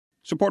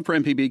Support for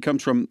MPB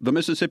comes from the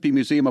Mississippi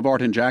Museum of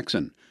Art in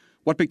Jackson.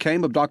 What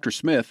Became of Dr.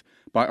 Smith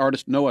by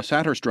artist Noah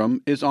Satterstrom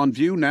is on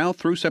view now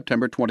through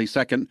September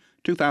 22,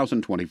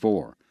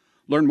 2024.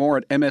 Learn more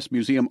at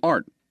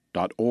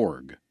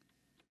msmuseumart.org.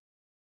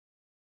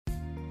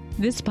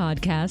 This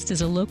podcast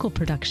is a local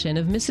production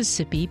of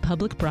Mississippi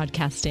Public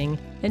Broadcasting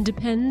and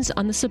depends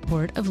on the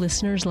support of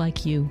listeners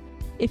like you.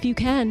 If you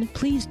can,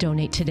 please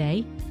donate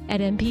today at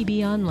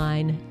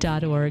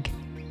mpbonline.org.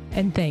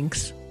 And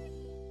thanks.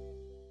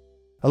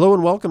 Hello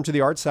and welcome to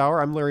the Arts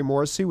Hour. I'm Larry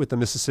Morrissey with the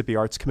Mississippi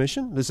Arts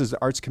Commission. This is the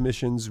Arts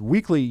Commission's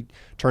weekly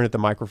turn at the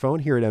microphone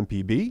here at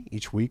MPB.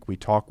 Each week we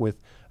talk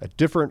with a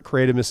different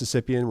creative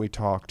Mississippian. We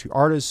talk to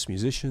artists,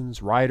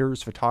 musicians,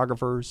 writers,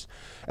 photographers,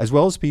 as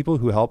well as people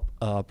who help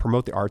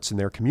promote the arts in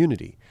their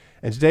community.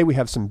 And today we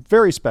have some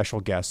very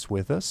special guests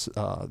with us,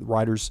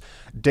 writers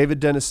David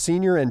Dennis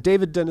Sr. and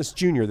David Dennis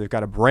Jr. They've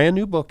got a brand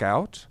new book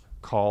out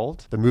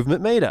called The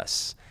Movement Made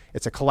Us.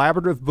 It's a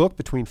collaborative book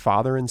between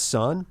father and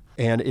son.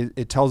 And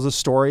it tells the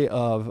story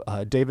of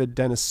David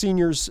Dennis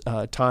Sr.'s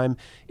time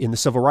in the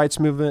civil rights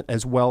movement,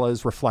 as well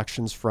as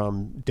reflections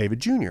from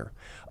David Jr.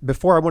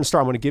 Before I want to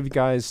start, I want to give you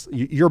guys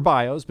your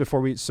bios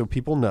so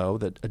people know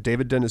that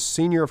David Dennis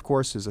Sr., of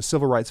course, is a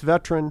civil rights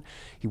veteran.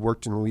 He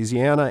worked in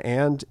Louisiana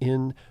and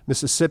in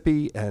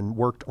Mississippi, and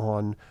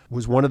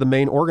was one of the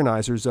main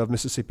organizers of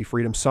Mississippi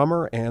Freedom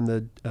Summer and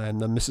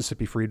the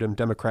Mississippi Freedom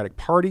Democratic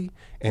Party.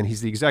 And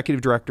he's the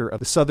executive director of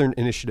the Southern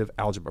Initiative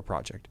Algebra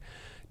Project.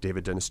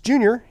 David Dennis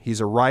Jr., he's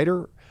a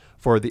writer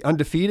for The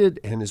Undefeated,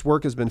 and his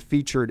work has been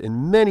featured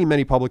in many,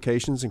 many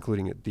publications,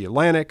 including The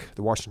Atlantic,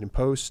 The Washington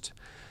Post,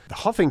 The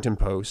Huffington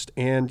Post,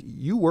 and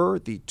you were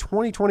the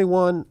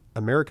 2021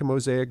 American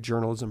Mosaic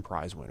Journalism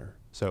Prize winner.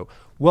 So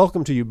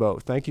welcome to you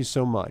both. Thank you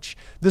so much.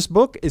 This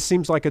book, it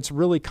seems like it's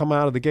really come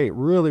out of the gate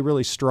really,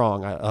 really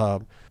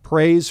strong.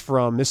 Praise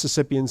from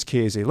Mississippians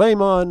Kiese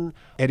Lemon,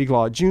 Eddie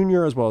Glaude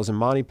Jr., as well as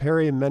Imani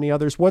Perry and many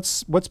others.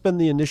 What's been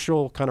the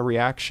initial kind of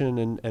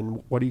reaction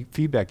and what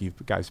feedback you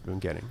guys have been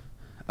getting?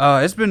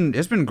 It's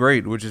been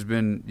great, which has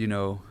been,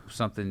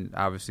 something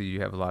obviously you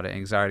have a lot of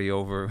anxiety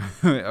over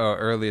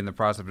early in the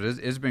process, but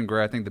it's been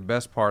great. I think the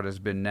best part has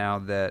been now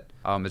that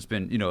it's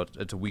been,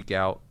 it's a week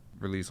out,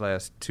 released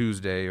last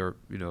Tuesday or,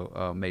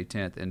 May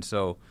 10th. And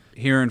so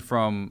hearing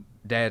from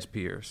Dad's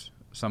peers,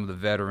 some of the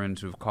veterans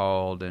who've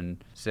called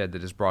and said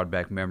that it's brought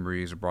back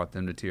memories or brought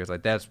them to tears,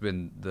 like that's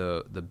been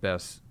the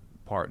best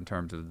part in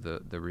terms of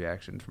the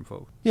reaction from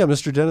folks. Yeah,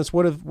 Mr. Dennis,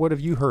 what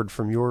have you heard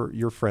from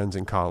your friends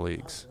and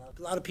colleagues?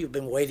 A lot of people have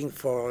been waiting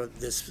for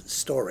this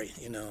story,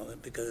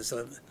 because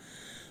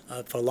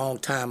for a long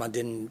time I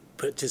didn't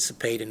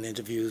participate in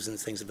interviews and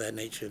things of that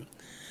nature.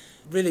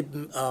 Really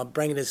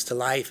bringing this to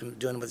life and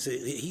doing what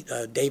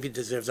David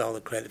deserves all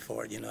the credit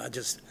for it. I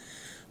just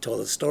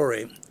told a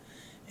story,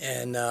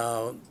 and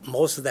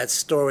most of that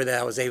story that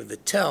I was able to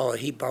tell,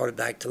 he brought it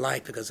back to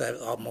life because I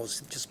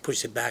almost just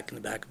pushed it back in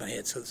the back of my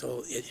head.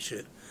 So it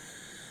should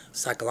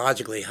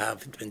psychologically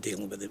have been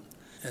dealing with it,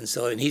 and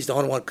he's the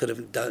only one who could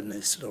have done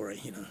this story.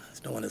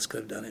 There's no one else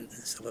could have done it.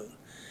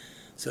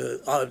 So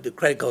all the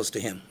credit goes to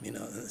him,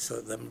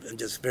 So I'm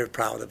just very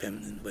proud of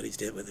him and what he's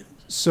did with it.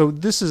 So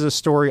this is a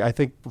story, I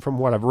think, from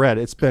what I've read,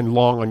 it's been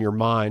long on your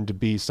mind to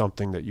be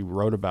something that you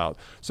wrote about.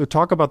 So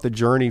talk about the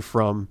journey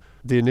from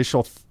the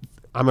initial,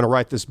 I'm going to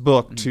write this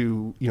book,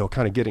 to,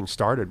 kind of getting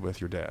started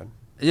with your dad.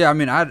 Yeah, I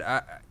mean,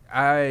 I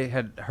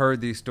had heard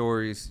these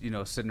stories,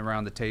 sitting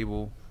around the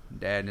table,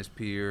 Dad and his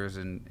peers,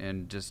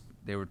 and just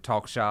they would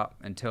talk shop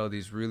and tell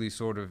these really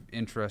sort of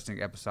interesting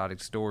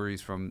episodic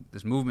stories from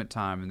this movement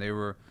time. And they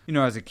were,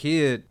 as a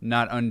kid,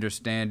 not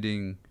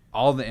understanding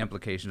all the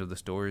implications of the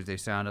stories. They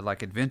sounded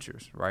like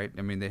adventures, right?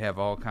 I mean, they have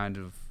all kinds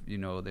of,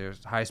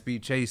 there's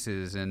high-speed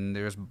chases and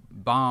there's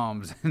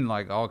bombs and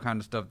like all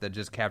kinds of stuff that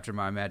just captured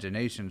my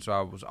imagination. So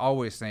I was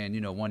always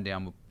saying, one day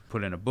I'm going to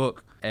put in a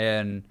book.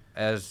 And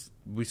as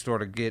we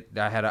sort of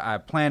I had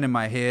a plan in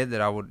my head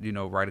that I would,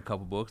 write a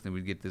couple books, then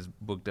we'd get this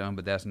book done,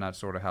 but that's not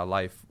sort of how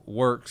life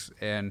works.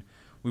 And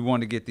we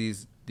wanted to get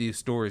these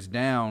stories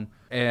down.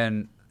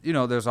 And,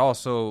 there's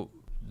also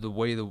the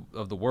way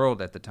of the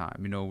world at the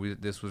time.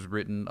 This was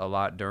written a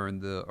lot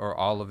or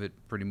all of it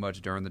pretty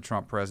much during the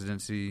Trump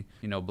presidency,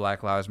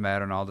 Black Lives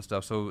Matter and all the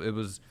stuff. So it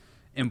was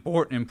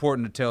important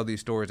to tell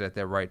these stories at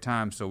that right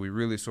time. So we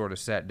really sort of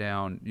sat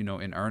down,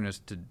 in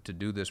earnest to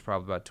do this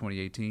probably about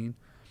 2018.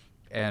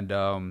 And,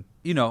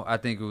 I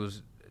think it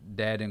was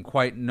Dad didn't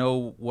quite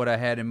know what I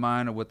had in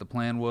mind or what the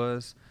plan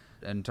was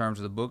in terms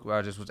of the book.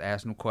 I just was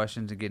asking him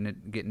questions and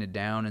getting it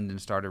down, and then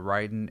started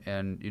writing.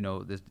 And,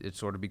 it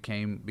sort of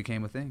became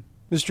a thing.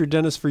 Mr.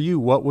 Dennis, for you,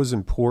 what was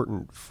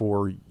important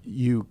for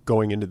you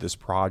going into this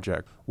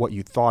project? What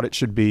you thought it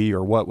should be,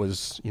 or what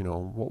was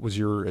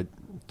your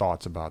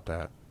thoughts about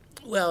that?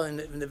 Well,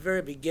 in the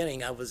very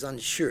beginning, I was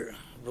unsure.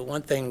 But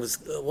one thing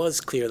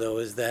was clear, though,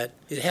 is that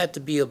it had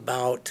to be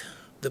about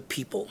the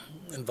people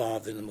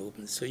involved in the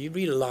movement. So you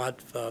read a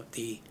lot about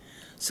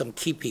some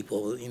key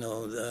people,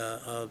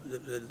 the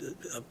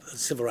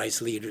civil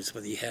rights leaders,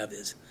 whether you have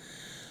this.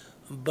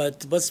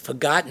 But what's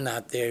forgotten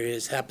out there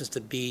happens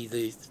to be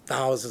the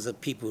thousands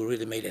of people who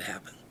really made it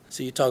happen.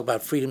 So you talk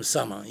about Freedom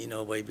Summer,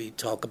 where we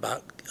talk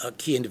about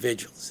key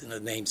individuals,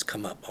 names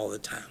come up all the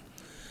time.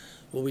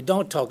 What we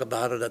don't talk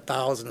about are the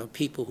thousands of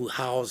people who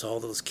housed all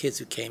those kids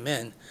who came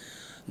in.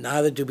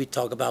 Neither do we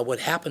talk about what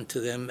happened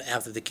to them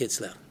after the kids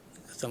left.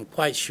 So I'm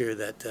quite sure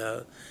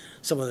that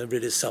some of them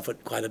really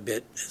suffered quite a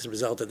bit as a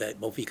result of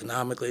that, both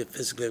economically and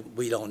physically,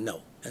 we don't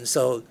know. And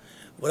so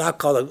what I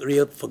call the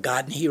real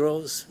forgotten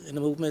heroes in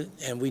the movement,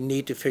 and we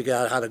need to figure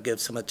out how to give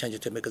some attention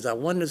to them, because I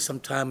wonder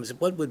sometimes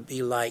what would it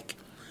be like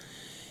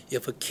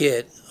if a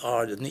kid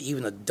or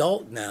even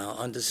adult now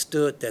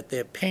understood that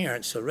their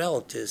parents or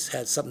relatives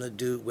had something to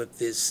do with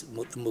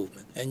the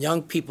movement. And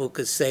young people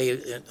could say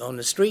on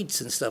the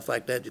streets and stuff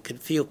like that, you could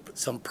feel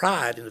some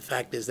pride in the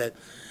fact is that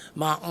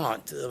my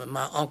aunt,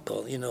 my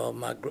uncle,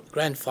 my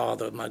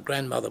grandfather, my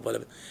grandmother,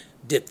 whatever,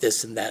 did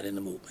this and that in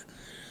the movement.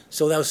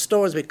 So those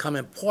stories become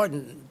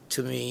important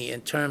to me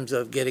in terms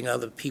of getting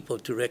other people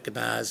to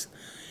recognize,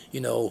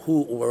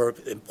 who were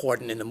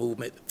important in the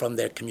movement from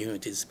their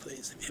communities,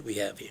 please, we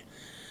have here.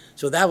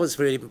 So that was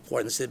really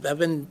important. So I've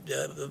been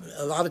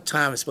a lot of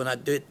times when I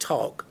did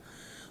talk,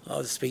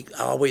 speak,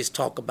 I always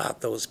talk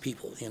about those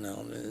people,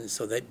 and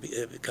so that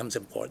it becomes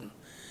important.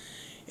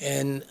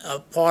 And a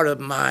part of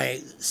my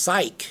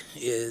psyche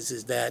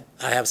is that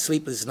I have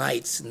sleepless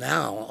nights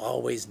now,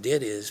 always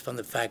did is, from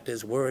the fact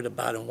is worried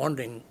about and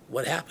wondering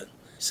what happened.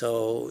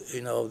 So,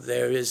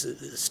 there is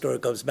a story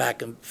goes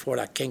back and forth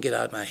I can't get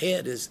out of my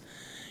head is,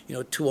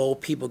 two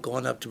old people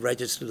going up to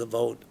register to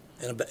vote,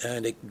 and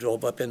they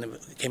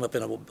came up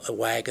in a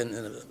wagon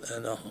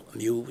and a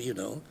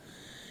mule,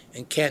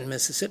 in Canton,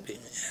 Mississippi.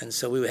 And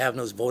so we were having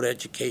those voter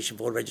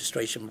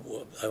registration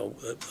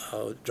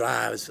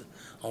drives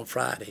on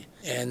Friday.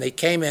 And they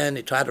came in,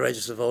 they tried to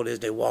register voters,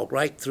 they walked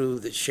right through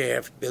the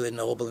sheriff, Billy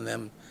Noble, and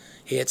them,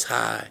 heads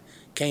high,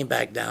 came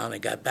back down,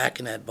 and got back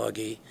in that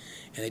buggy,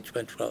 and they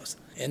went across.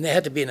 And they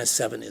had to be in their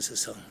 70s or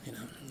so,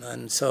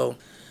 And so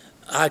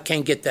I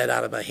can't get that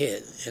out of my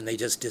head. And they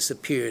just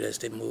disappeared as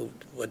they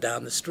were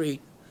down the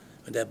street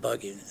with that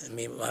buggy.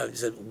 I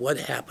said, what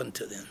happened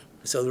to them?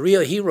 So the real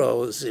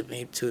heroes, it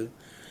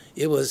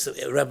was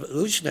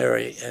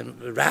revolutionary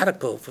and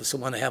radical for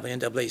someone to have an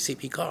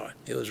NAACP card.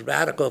 It was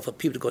radical for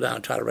people to go down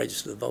and try to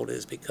register the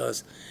voters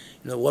because,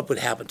 what would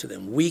happen to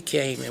them? We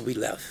came and we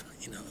left,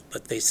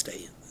 but they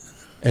stayed.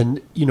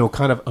 And,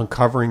 kind of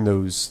uncovering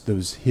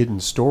those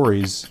hidden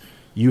stories,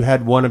 you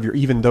had one of your,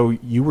 even though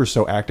you were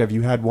so active,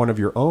 you had one of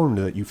your own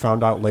that you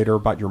found out later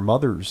about your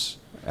mother's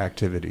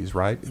activities,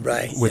 right?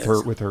 Right. With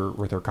yes.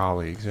 her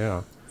colleagues,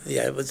 yeah.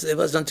 Yeah, it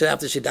wasn't until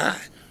after she died,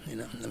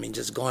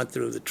 just going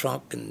through the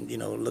trunk and,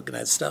 looking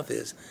at stuff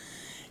is.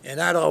 And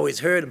I'd always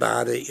heard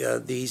about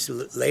these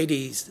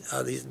ladies,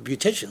 these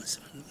beauticians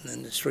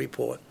in the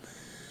Shreveport,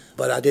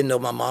 but I didn't know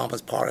my mom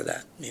was part of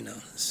that,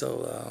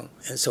 So,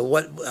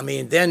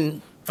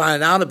 then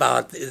finding out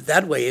about it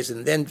that way is,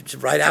 and then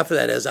right after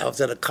that is I was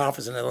at a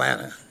conference in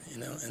Atlanta,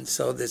 and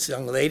so this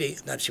young lady,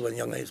 she wasn't a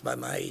young lady, she was about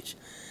my age,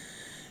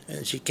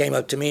 and she came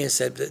up to me and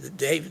said,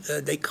 Dave,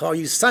 they call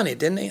you Sonny,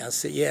 didn't they? I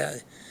said, yeah.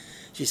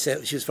 She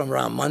said she was from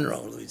around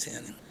Monroe,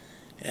 Louisiana,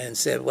 and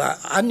said, well,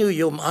 I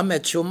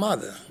met your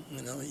mother.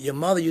 Your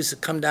mother used to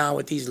come down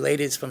with these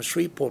ladies from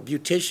Shreveport,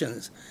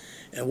 beauticians,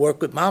 and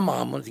work with my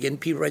mom on getting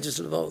people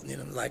registered to vote.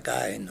 Like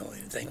I didn't know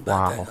anything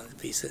about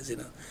that. He says,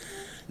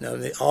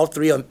 all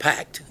three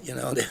unpacked.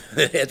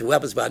 They had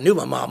weapons, but I knew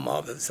my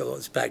mom, so I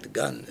was packed a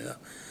gun.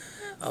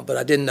 But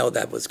I didn't know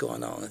that was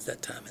going on at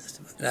that time.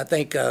 And I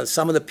think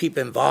some of the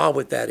people involved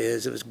with that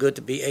it was good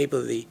to be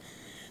able to.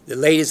 The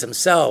ladies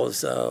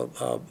themselves,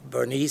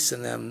 Bernice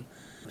and them,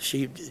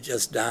 she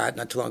just died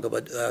not too long ago,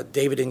 but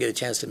David didn't get a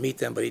chance to meet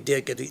them, but he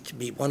did get to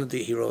meet one of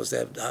the heroes,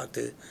 that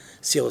Dr.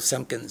 C.O.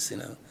 Simpkins,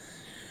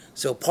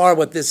 So part of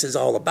what this is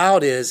all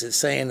about is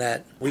saying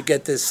that we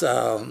get this,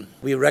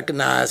 we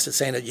recognize the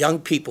saying that young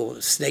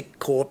people, snake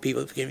core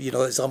people,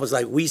 it's almost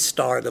like we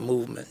started a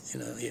movement,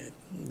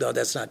 No,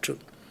 that's not true.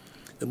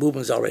 The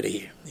movement's already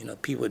here.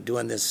 People are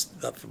doing this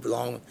for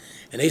long,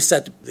 and they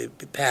set the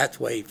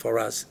pathway for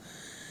us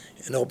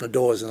and open the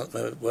doors and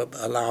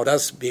allowed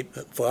us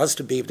for us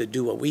to be able to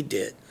do what we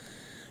did.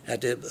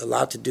 Had a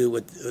lot to do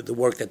with the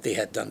work that they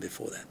had done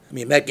before that.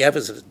 Medgar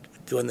Evers was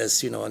doing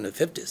this, in the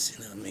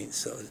 50s,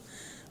 so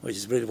which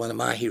is really one of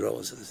my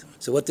heroes.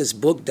 So what this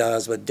book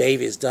does, what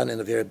Davey has done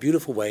in a very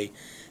beautiful way,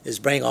 is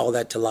bring all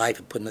that to life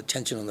and putting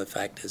attention on the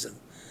fact is,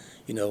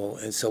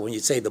 and so when you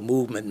say the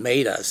movement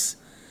made us,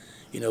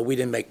 we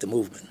didn't make the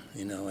movement,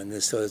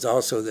 and so it's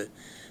also that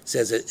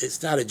says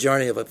it's not a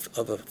journey of a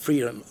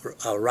freedom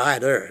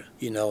rider,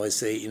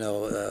 it's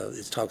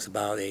it talks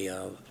about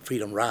a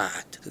freedom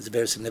ride. It's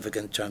very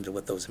significant in terms of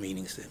what those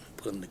meanings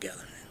put them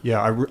together.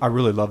 Yeah, I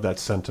really love that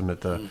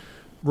sentiment.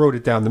 Wrote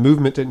it down. The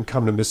movement didn't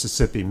come to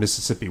Mississippi.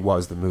 Mississippi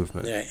was the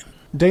movement. Yeah.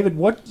 David,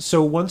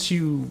 so once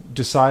you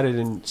decided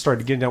and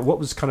started getting down, what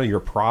was kind of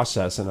your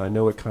process? And I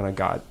know it kind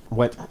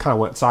of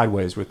went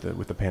sideways with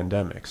the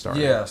pandemic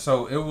starting. Yeah,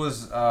 so it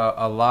was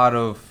a lot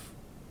of.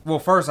 Well,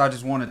 first I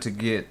just wanted to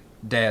get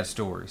Dad's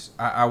stories.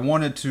 I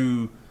wanted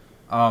to,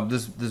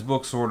 this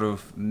book sort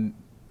of,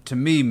 to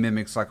me,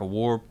 mimics like a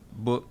war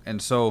book.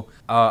 And so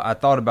I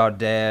thought about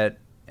Dad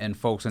and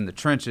folks in the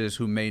trenches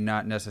who may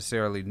not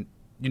necessarily,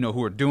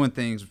 who are doing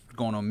things,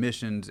 going on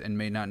missions, and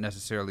may not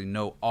necessarily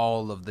know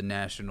all of the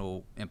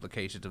national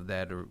implications of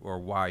that or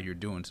why you're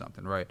doing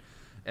something, right?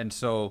 And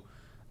so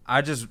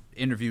I just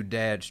interviewed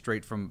Dad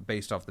straight from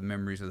based off the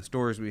memories of the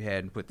stories we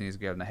had and put things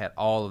together, and I had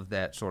all of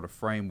that sort of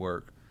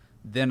framework.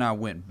 Then I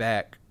went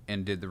back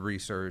and did the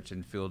research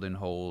and filled in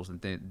holes and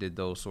did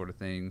those sort of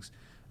things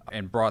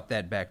and brought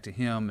that back to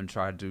him and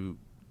tried to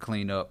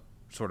clean up,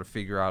 sort of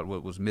figure out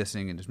what was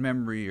missing in his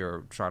memory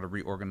or try to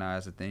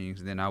reorganize the things.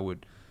 And then I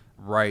would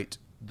write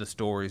the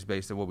stories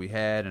based on what we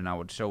had, and I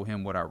would show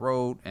him what I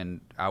wrote, and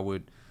I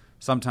would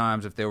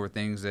sometimes, if there were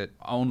things that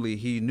only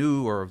he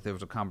knew, or if there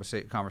was a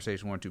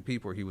conversation one or two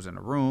people, or he was in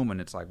a room and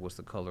it's like, what's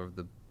the color of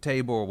the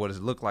table or what does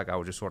it look like, I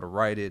would just sort of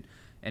write it,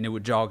 and it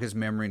would jog his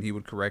memory and he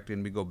would correct it,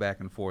 and we'd go back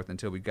and forth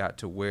until we got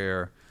to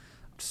where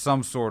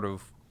some sort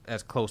of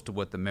as close to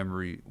what the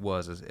memory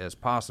was as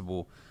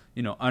possible,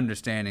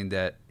 understanding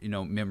that,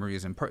 memory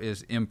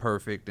is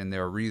imperfect, and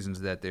there are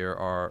reasons that there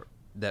are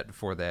that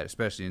for that,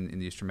 especially in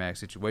these traumatic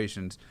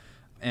situations.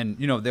 And,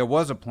 there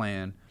was a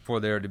plan for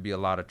there to be a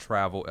lot of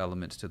travel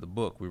elements to the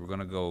book. We were going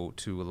to go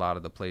to a lot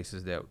of the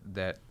places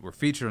that were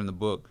featured in the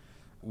book.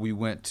 We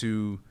went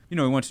to,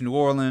 New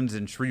Orleans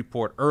and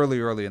Shreveport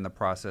early in the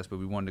process, but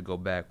we wanted to go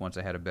back once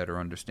I had a better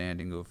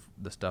understanding of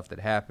the stuff that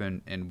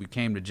happened. And we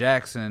came to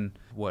Jackson,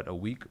 a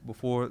week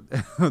before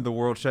the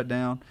world shut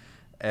down.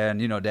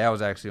 And, Dad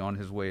was actually on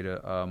his way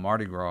to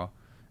Mardi Gras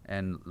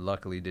and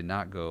luckily did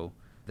not go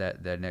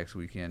that next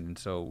weekend. And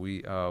so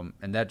we,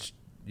 and that's,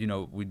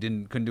 we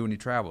couldn't do any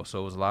travel.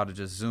 So it was a lot of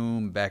just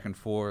Zoom back and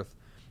forth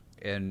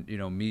and,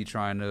 me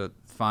trying to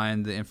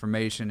find the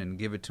information and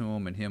give it to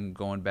him and him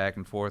going back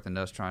and forth and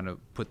us trying to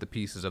put the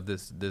pieces of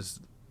this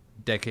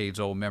decades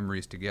old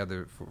memories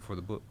together for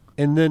the book.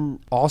 And then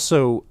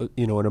also,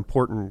 an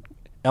important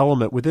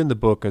element within the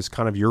book is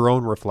kind of your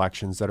own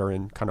reflections that are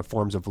in kind of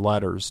forms of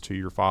letters to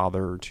your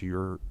father, to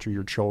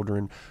your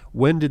children.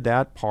 When did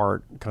that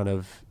part kind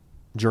of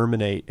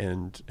germinate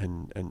and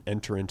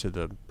enter into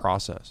the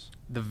process?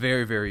 The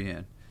very, very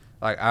end.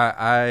 Like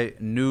I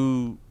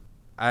knew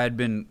I had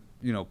been,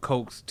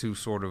 coaxed to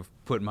sort of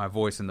put my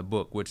voice in the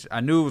book, which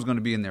I knew it was going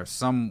to be in there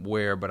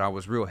somewhere, but I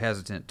was real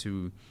hesitant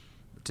to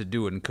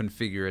do it and couldn't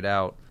figure it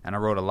out. And I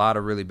wrote a lot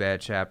of really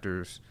bad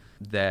chapters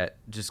that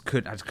I just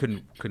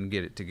couldn't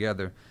get it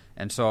together.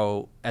 And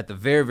so at the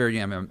very, very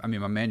end,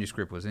 my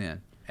manuscript was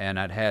in, and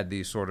I'd had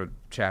these sort of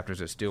chapters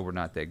that still were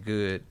not that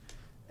good.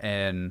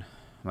 And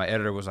my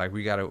editor was like,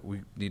 we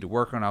need to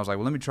work on it. I was like,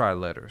 well, let me try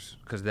letters,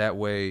 because that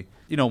way,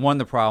 one of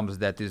the problems is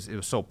that it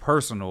was so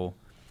personal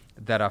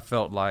that I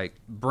felt like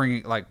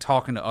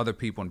talking to other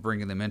people and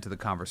bringing them into the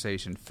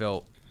conversation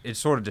it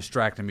sort of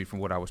distracted me from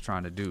what I was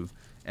trying to do.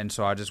 And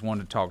so I just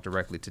wanted to talk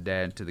directly to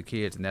Dad and to the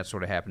kids, and that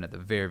sort of happened at the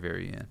very,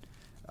 very end.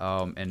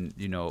 And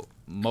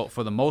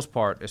for the most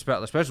part,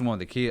 especially one of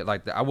the kids,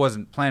 I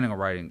wasn't planning on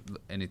writing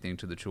anything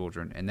to the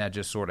children, and that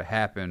just sort of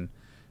happened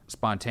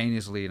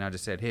spontaneously. And I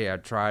just said, hey, I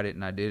tried it,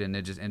 and I did, and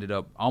it just ended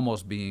up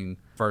almost being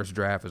first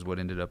draft is what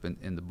ended up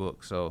in the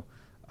book. So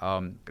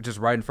just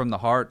writing from the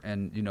heart,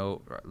 and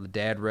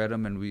Dad read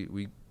them, and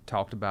we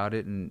talked about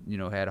it, and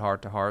had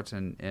heart to hearts,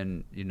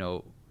 and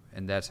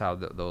that's how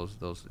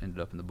those ended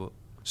up in the book.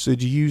 So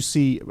do you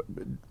see,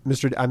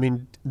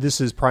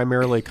 this is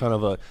primarily kind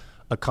of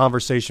a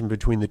conversation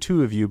between the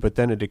two of you, but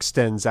then it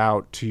extends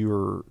out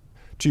to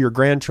your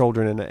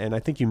grandchildren, and I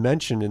think you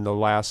mentioned in the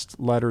last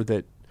letter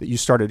that you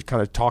started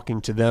kind of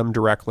talking to them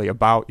directly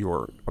about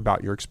your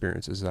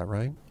experiences. Is that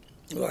right?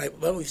 Right.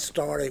 What we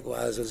started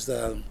was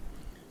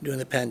during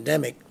the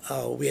pandemic,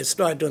 we had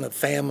started doing a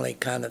family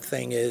kind of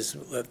thing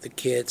with the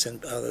kids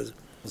and others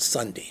on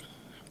Sunday.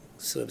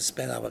 So we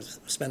spent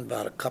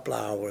about a couple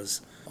of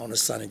hours on a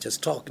Sunday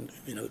just talking,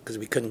 because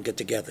we couldn't get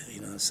together,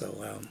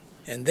 So,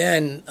 and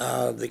then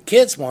the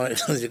kids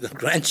the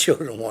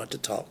grandchildren wanted to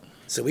talk.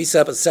 So we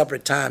set up a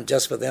separate time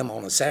just for them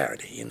on a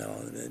Saturday, and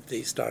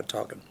they started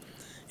talking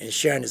and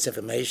sharing this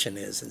information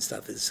and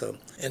stuff. So,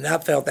 and I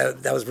felt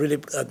that was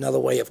really another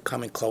way of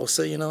coming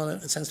closer, in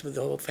a sense, with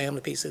the whole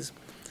family pieces.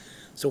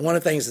 So one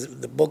of the things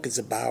the book is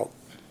about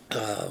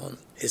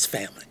is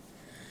family,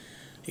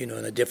 in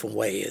a different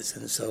way.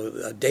 And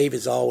so Dave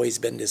has always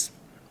been this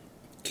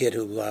kid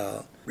who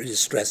really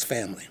stressed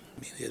family.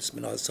 It's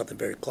been always something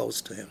very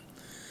close to him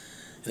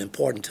and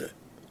important to him.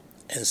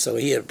 And so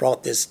he had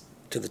brought this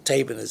to the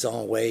table in his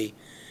own way,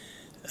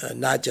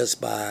 not just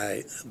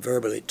by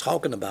verbally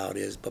talking about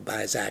it, but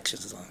by his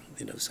actions.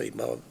 So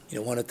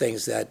one of the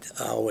things that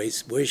I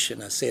always wish,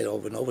 and I say it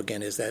over and over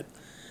again, is that,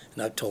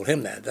 and I've told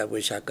him that I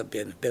wish I could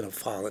have been a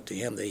father to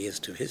him that he is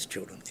to his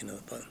children.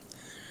 But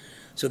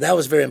so that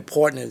was very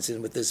important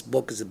in what this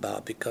book is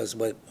about, because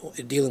what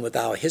dealing with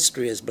our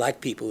history as black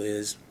people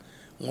is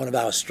one of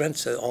our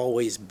strengths has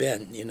always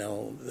been,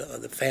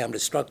 the family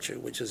structure,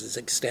 which is this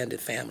extended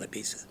family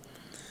pieces.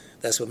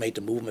 That's what made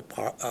the movement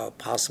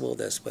possible.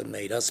 That's what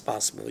made us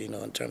possible,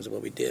 in terms of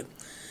what we did.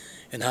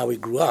 and how we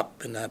grew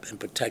up in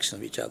protection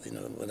of each other.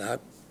 When I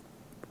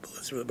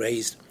was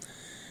raised,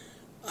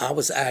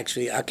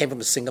 I came from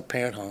a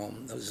single-parent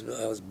home. I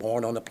was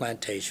born on a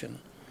plantation.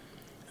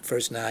 The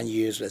first 9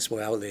 years, that's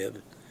where I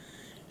lived.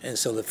 And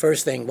so the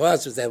first thing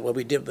was that what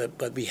we did,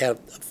 but we have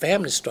a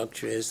family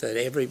structure is that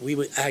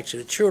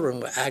the children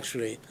were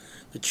actually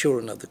the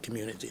children of the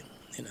community.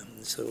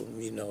 So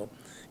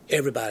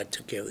everybody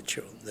took care of the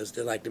children.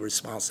 They're like the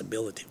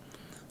responsibility.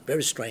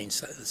 Very strange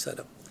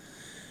setup,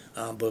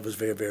 but it was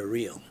very, very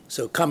real.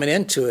 So coming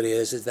into it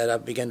is that I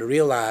began to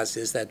realize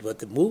is that what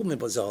the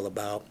movement was all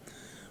about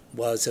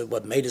was that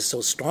what made it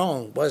so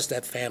strong was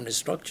that family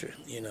structure.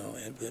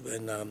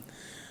 And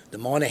the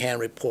Moynihan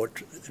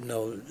report,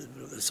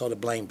 sort of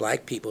blamed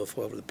black people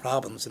for the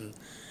problems and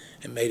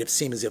made it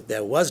seem as if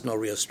there was no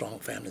real strong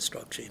family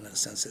structure in a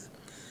sense,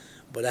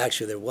 but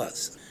actually there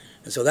was.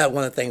 And so that's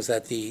one of the things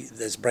that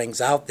this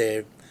brings out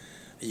there.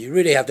 You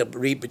really have to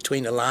read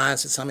between the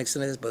lines to some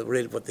extent, but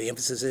really what the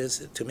emphasis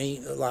is, to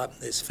me, a lot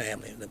is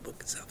family in the book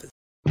itself.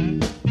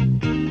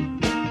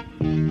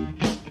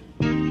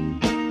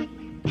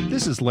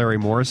 This is Larry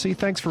Morrissey.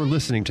 Thanks for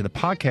listening to the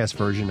podcast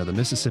version of the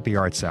Mississippi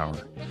Arts Hour.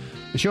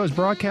 The show is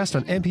broadcast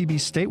on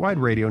MPB's statewide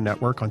radio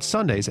network on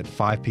Sundays at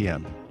 5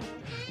 p.m.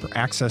 For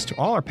access to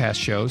all our past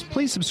shows,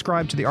 please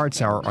subscribe to the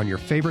Arts Hour on your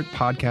favorite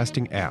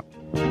podcasting app.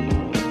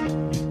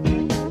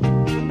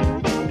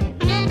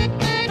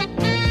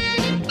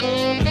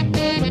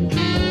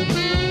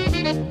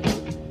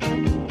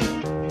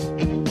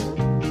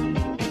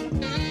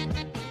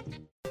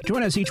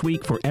 Join us each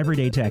week for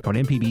Everyday Tech on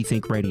MPB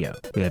Think Radio.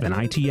 We have an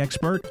IT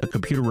expert, a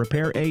computer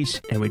repair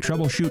ace, and we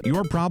troubleshoot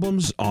your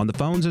problems on the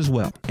phones as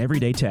well.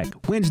 Everyday Tech,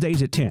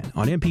 Wednesdays at 10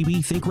 on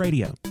MPB Think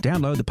Radio.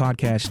 Download the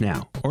podcast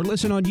now or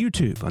listen on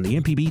YouTube on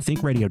the MPB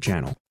Think Radio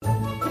channel.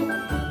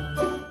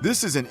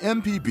 This is an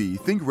MPB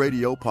Think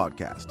Radio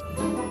podcast.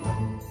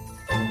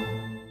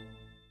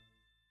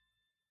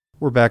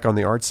 We're back on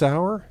the Arts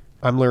Hour.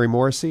 I'm Larry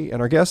Morrissey, and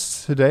our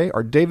guests today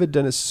are David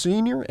Dennis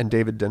Sr. and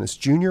David Dennis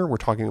Jr. We're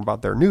talking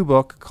about their new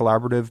book,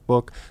 collaborative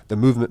book, The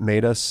Movement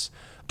Made Us,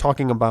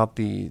 talking about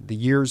the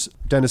years,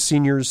 Dennis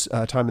Sr.'s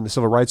time in the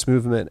civil rights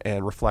movement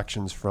and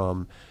reflections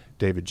from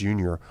David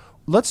Jr.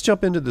 Let's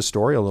jump into the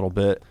story a little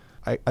bit.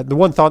 The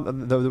one thought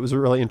that was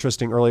really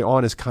interesting early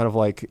on is kind of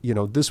like,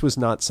 this was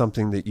not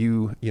something that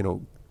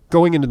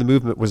going into the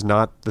movement was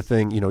not the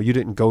thing. You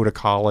didn't go to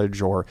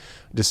college or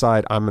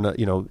decide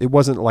it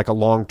wasn't like a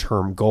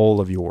long-term goal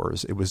of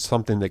yours. It was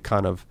something that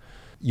kind of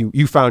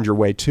you found your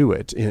way to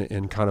it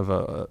in kind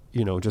of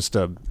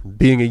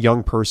being a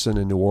young person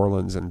in New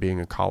Orleans and being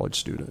a college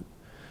student.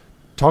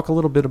 Talk a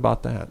little bit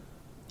about that.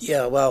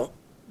 Yeah, well,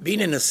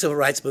 being in the civil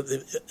rights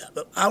movement,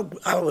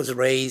 I was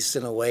raised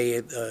in a way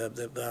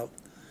about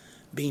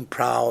being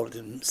proud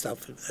and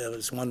stuff. It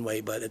was one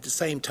way, but at the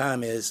same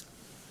time is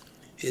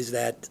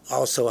that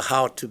also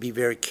how to be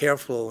very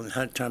careful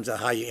in terms of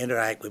how you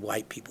interact with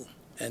white people.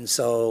 And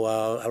so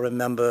I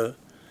remember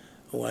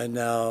when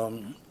a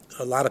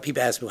lot of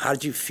people asked me, how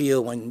did you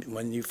feel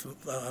when you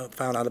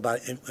found out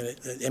about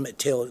Emmett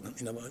Till,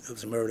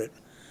 was murdered?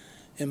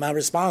 And my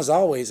response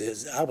always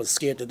is, I was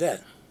scared to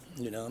death,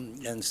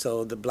 And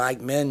so the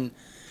black men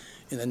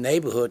in the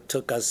neighborhood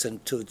took us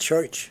into the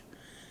church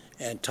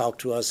and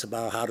talked to us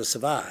about how to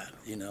survive,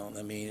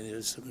 it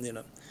was,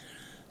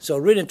 So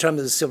really in terms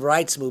of the civil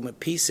rights movement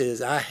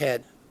pieces,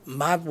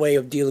 my way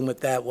of dealing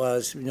with that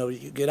was,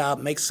 you get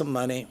out, make some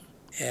money,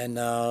 and,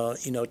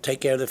 take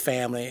care of the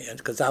family.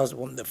 Because I was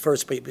one of the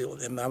first people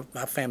in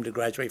my family to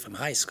graduate from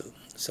high school.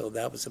 So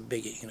that was a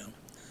biggie,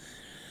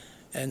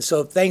 And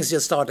so things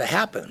just started to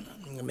happen.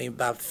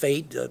 By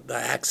fate,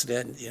 by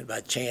accident,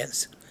 by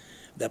chance,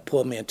 that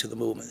pulled me into the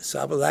movement. So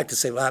I would like to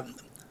say, I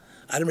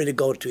didn't really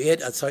go to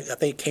it. I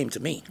think it came to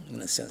me,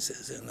 in a sense.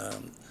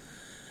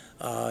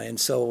 And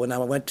so when I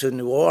went to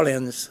New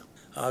Orleans,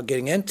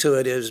 getting into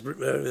it, was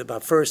my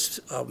first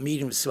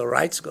meeting with the Civil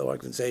Rights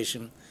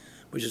Organization,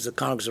 which is the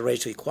Congress of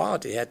Racial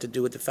Equality. It had to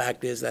do with the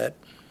fact is that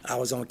I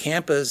was on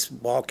campus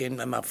walking,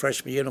 in my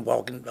freshman year,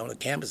 walking on the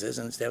campuses,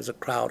 and there was a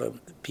crowd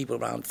of people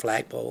around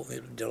Flagpole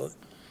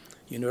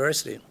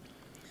University.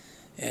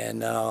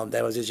 And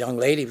there was this young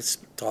lady was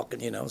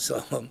talking,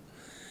 so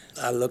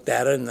I looked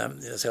at her and I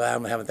said, I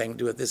don't have anything to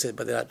do with this,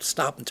 but then I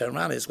stopped and turned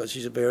around because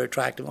she's a very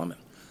attractive woman.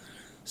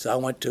 So I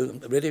went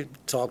to really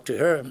talk to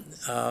her,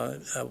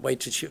 wait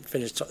till she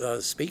finished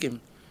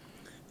speaking,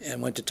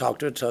 and went to talk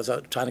to her. So I was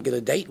trying to get a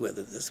date with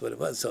her. That's what it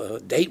was. So her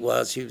date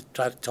was she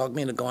tried to talk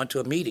me into going to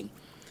a meeting,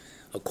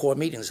 a core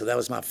meeting. So that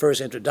was my first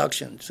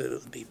introduction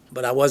to people.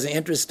 But I wasn't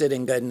interested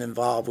in getting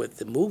involved with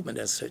the movement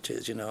as such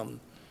as,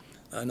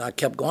 And I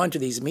kept going to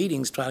these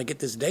meetings trying to get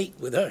this date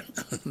with her.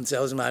 So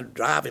that was my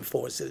driving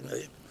force.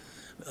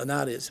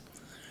 Now it is.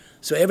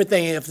 So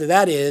everything after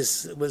that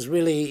was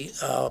really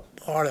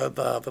part of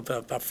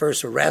my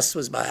first arrest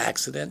was by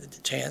accident,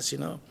 chance,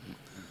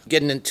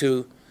 Getting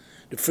into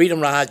the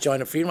Freedom Ride, joining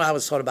the Freedom Ride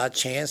was sort of by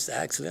chance,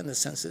 accident in a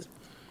sense.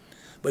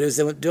 But it was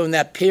during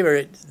that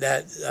period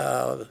that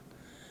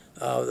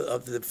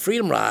of the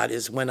Freedom Ride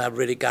is when I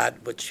really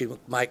got what you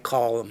might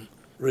call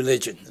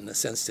religion in the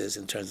sense is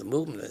in terms of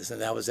movement is.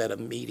 And I was at a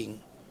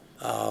meeting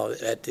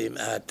at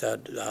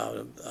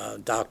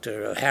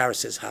Dr.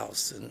 Harris's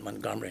house in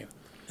Montgomery.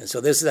 And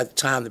so this is at the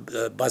time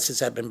the buses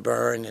had been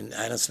burned in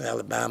Anniston,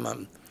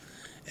 Alabama,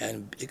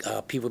 and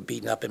people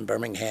beaten up in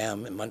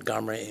Birmingham and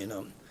Montgomery,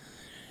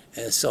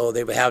 And so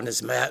they were having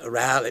this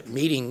rally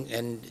meeting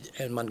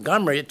in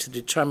Montgomery to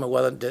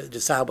determine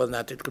decide whether or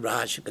not the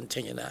ride should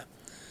continue or not.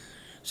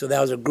 So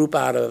there was a group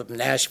out of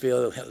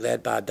Nashville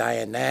led by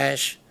Diane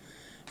Nash,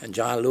 and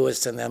John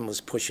Lewis and them was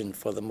pushing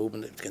for the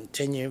movement to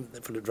continue,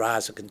 for the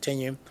drives to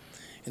continue.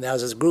 And there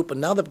was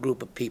another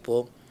group of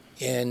people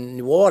in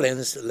New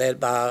Orleans led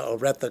by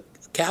Oretha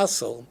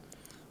Castle,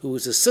 who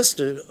was the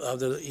sister of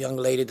the young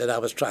lady that I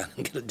was trying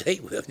to get a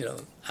date with,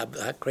 how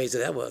crazy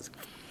that was.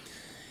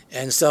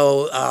 And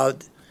so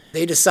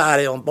they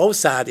decided on both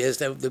sides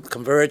that they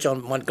converge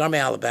on Montgomery,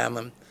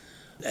 Alabama,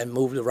 and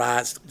move the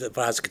rides to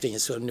continue.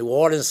 So New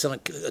Orleans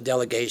sent a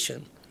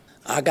delegation.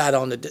 I got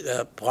on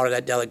the part of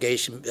that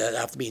delegation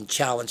after being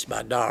challenged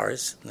by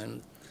Doris.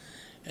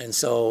 And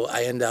so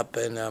I ended up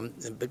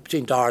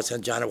between Doris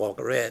and Johnny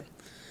Walker Red,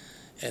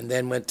 and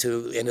then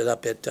ended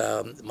up at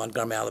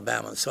Montgomery,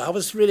 Alabama. So I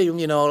was really,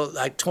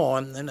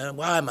 torn. And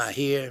why am I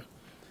here?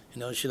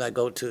 Should I I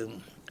got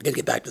to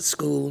get back to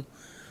school?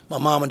 My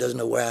mama doesn't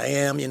know where I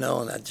am, and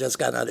I just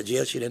got out of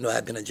jail. She didn't know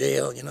I'd been in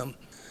jail,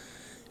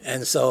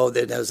 And so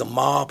there was a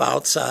mob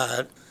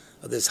outside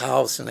of this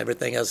house and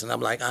everything else, and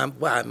I'm like,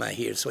 why am I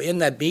here? So in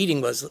that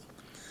meeting was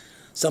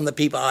some of the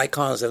people,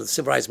 icons of the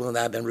civil rights movement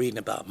that I've been reading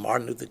about,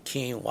 Martin Luther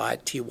King,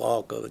 Wyatt T.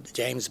 Walker,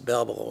 James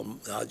Bevel,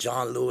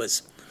 John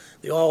Lewis.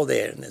 They're all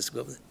there in this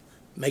group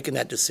making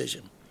that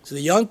decision. So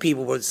the young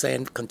people were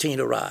saying, continue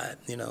to ride,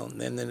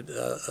 and then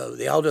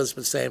the elders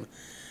were saying,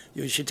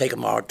 you should take a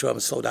moratorium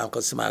and slow down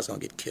because somebody's going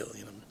to get killed,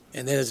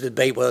 And then there's a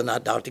debate whether or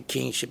not Dr.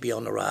 King should be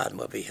on the ride and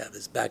what we have.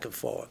 It's back and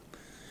forth.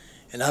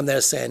 And I'm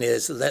there saying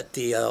let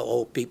the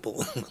old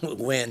people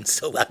win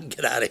so I can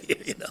get out of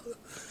here,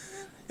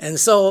 And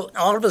so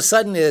all of a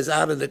sudden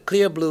out of the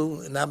clear blue,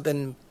 and I've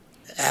been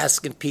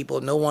asking people,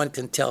 no one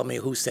can tell me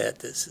who said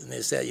this. And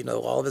they said,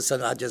 all of a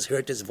sudden I just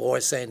heard this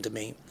voice saying to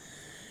me,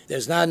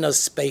 there's not enough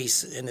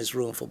space in this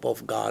room for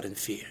both God and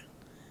fear.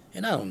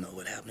 And I don't know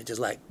what happened. It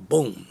just like,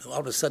 boom. All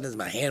of a sudden as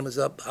my hand was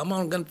up, I'm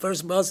on the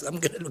first bus, I'm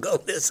going to go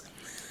this.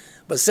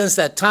 But since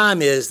that time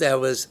there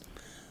was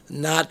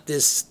not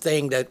this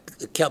thing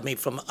that kept me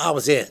from, I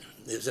was in,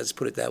 let's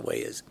put it that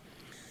way.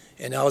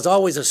 And there was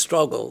always a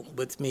struggle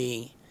with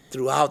me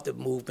throughout the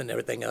movement and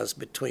everything else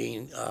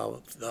between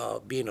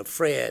being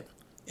afraid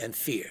and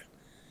fear,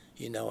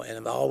 and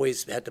I've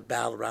always had to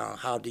battle around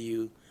how do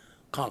you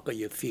conquer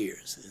your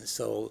fears. And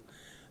so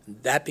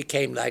that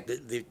became like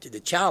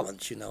the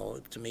challenge,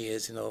 to me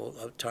is, in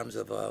terms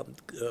of,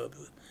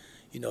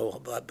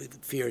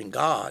 fearing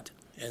God.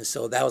 And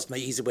so that was my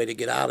easy way to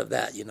get out of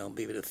that, be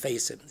able to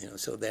face it.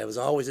 So there was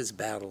always this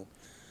battle.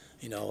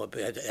 I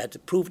had to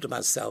prove to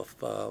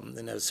myself, and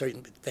there were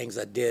certain things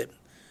I did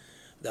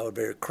that were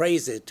very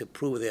crazy to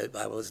prove that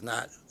I was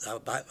not,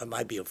 I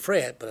might be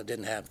afraid, but I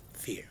didn't have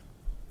fear.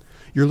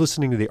 You're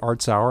listening to the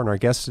Arts Hour, and our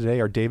guests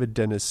today are David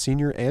Dennis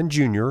Sr. and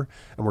Jr.,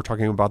 and we're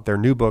talking about their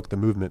new book, The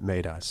Movement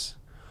Made Us.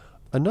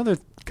 Another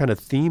kind of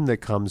theme that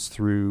comes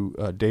through,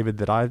 David,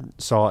 that I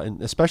saw,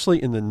 and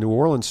especially in the New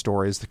Orleans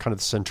story, is the kind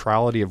of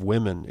centrality of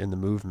women in the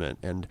movement.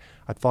 And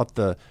I thought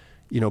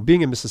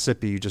being in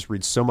Mississippi, you just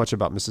read so much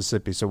about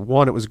Mississippi. So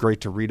one, it was great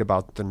to read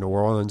about the New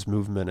Orleans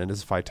movement and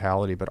its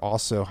vitality, but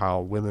also how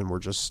women were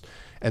just,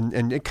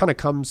 and it kind of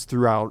comes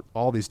throughout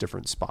all these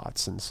different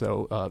spots. And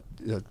so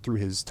through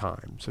his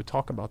time. So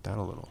talk about that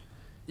a little.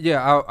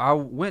 Yeah, I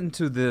went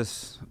into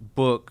this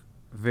book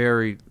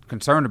very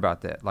concerned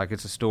about that. Like,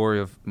 it's a story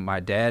of my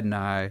dad and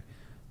I,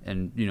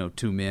 and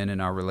two men in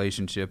our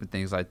relationship and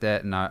things like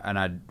that. And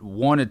I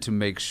wanted to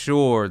make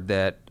sure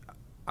that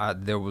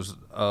there was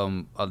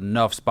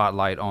enough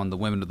spotlight on the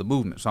women of the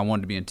movement. So I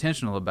wanted to be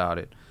intentional about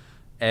it.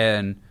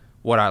 And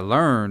what I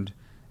learned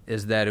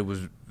is that it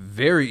was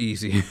very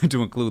easy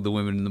to include the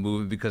women in the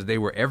movement because they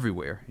were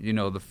everywhere.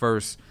 The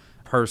first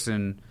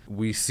person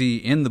we see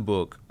in the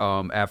book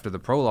after the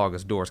prologue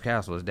is Doris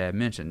Castle, as Dad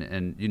mentioned.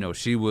 And,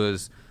 she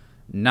was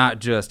not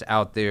just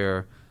out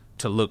there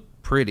to look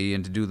pretty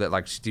and to do that.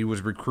 Like, she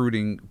was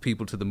recruiting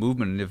people to the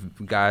movement, and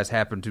if guys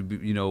happen to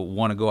be,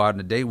 want to go out on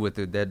a date with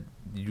her, that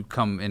you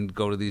come and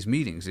go to these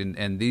meetings.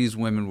 And these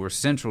women were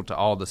central to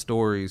all the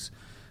stories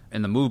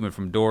in the movement,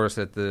 from Doris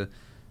at the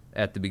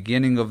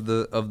beginning of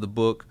the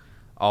book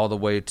all the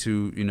way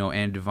to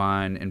Anne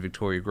Devine and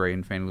Victoria Gray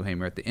and Fannie Lou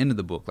Hamer at the end of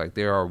the book. Like,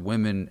 there are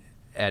women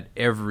at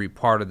every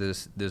part of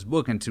this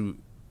book, and to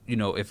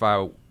if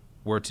I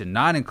were to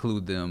not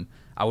include them,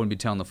 I wouldn't be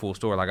telling the full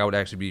story. Like, I would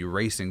actually be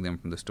erasing them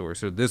from the story.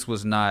 So this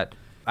was not,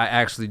 I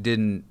actually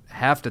didn't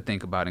have to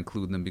think about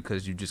including them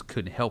because you just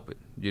couldn't help it,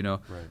 Right.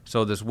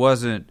 So this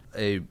wasn't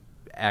a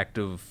act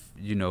of,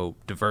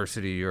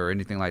 diversity or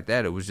anything like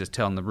that. It was just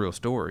telling the real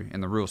story.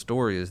 And the real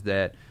story is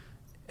that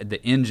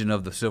the engine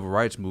of the civil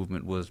rights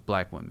movement was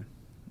black women.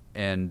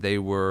 And they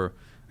were,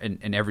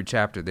 in every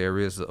chapter, there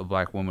is a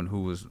black woman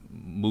who was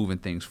moving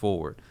things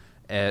forward.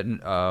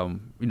 And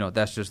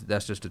that's just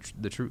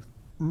the truth.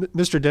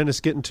 Mr. Dennis,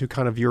 getting to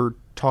kind of your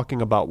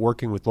talking about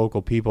working with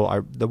local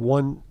people, the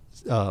one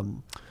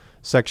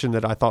section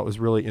that I thought was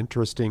really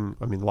interesting,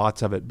 I mean,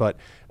 lots of it, but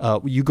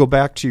you go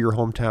back to your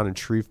hometown in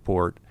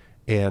Shreveport,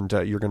 and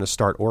you're going to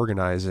start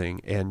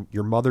organizing, and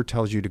your mother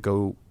tells you to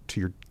go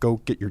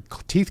get your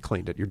teeth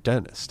cleaned at your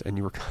dentist, and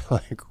you were kind of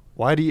like,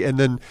 why do you? And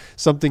then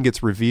something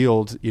gets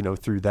revealed,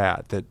 through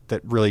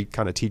that really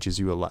kind of teaches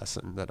you a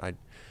lesson that I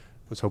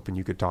was hoping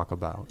you could talk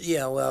about.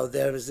 Yeah, well,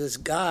 there was this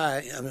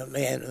guy,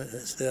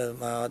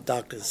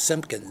 Dr.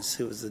 Simpkins,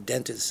 who was the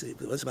dentist. He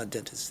was my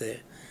dentist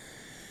there,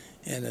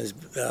 and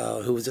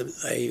who was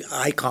a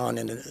icon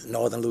in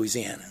northern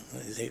Louisiana.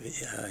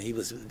 He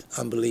was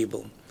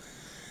unbelievable.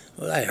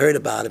 Well, I heard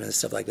about him and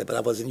stuff like that, but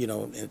I wasn't,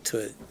 into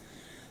it.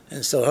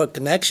 And so her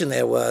connection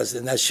there was,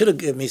 and that should have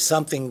given me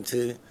something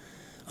to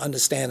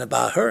understand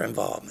about her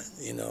involvement,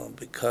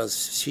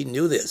 because she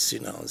knew this,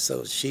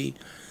 So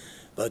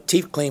but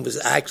teeth clean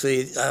was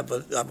actually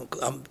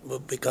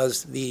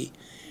because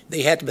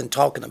they had been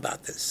talking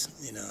about this,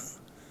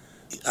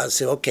 I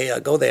said, okay,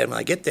 I'll go there. And when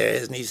I get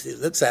there, and he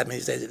looks at me,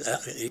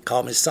 he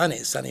called me Sonny,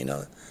 he said,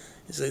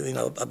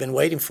 I've been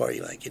waiting for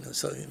you,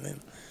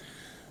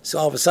 so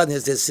all of a sudden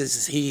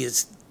he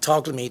is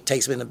talking to me, he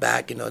takes me in the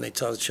back, and he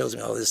shows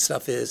me all this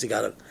stuff is. He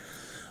got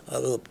a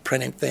little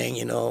printing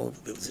thing, a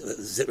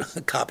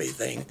copy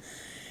thing.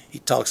 He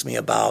talks to me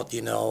about,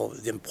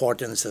 the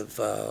importance of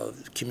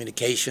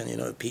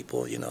communication,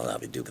 people, how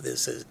we do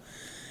this.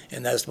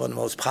 And that's one of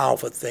the most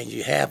powerful things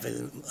you have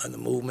in the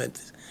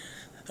movement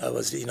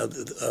was,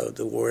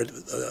 the word,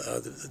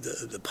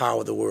 the power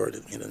of the word,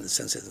 in the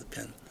sense of the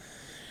pen.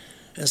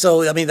 And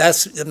so, I mean,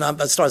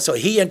 so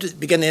he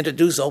began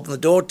to open the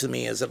door to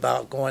me as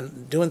about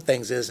doing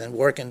things and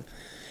working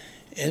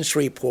in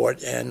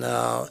Shreveport and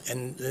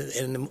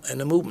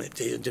the movement.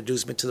 He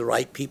introduced me to the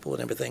right people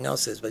and everything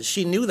else. But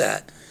she knew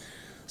that.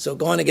 So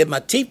going to get my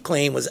teeth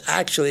cleaned was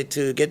actually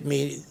to get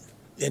me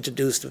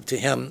introduced to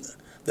him,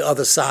 the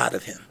other side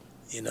of him,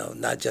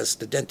 not just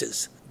the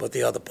dentist, but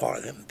the other part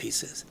of him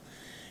pieces.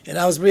 And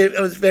it was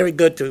very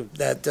good to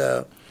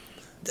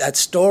that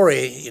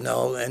story, and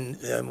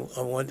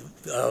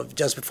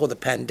just before the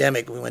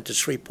pandemic, we went to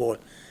Shreveport,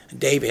 and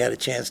Davey had a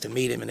chance to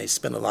meet him, and they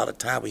spent a lot of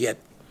time. We had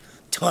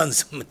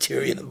tons of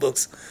material in the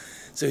books,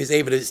 so he was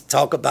able to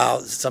talk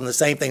about some of the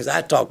same things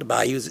I talked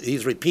about. He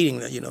was repeating,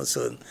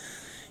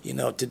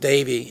 to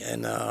Davey,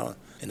 and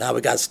how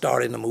we got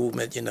started in the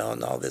movement, and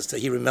all this. So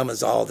he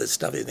remembers all this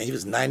stuff. And he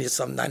was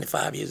 90-something,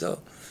 95 years old.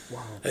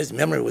 Wow. His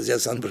memory was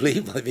just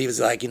unbelievable. He was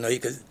like, he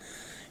could.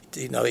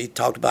 He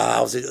talked about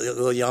I was a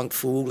little young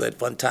fool. At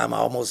one time, I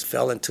almost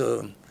fell into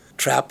a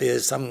trap.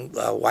 Some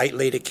white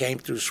lady came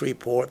through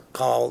Shreveport,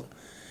 called,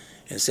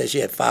 and said she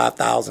had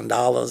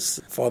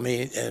 $5,000 for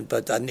me,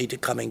 but I need to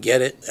come and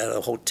get it at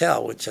a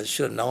hotel, which I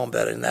should have known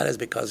better than that is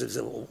because it was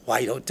a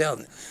white hotel.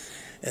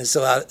 And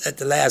so at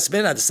the last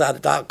minute, I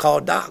decided to call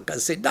Doc. I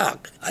said,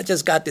 Doc, I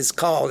just got this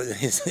call. And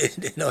he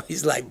said,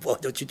 he's like, boy,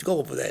 don't you go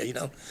over there,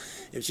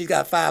 If she's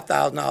got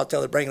 $5,000, I'll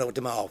tell her to bring it over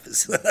to my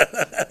office.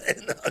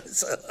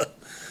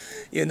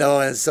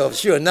 And so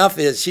sure enough,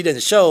 she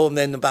didn't show. And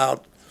then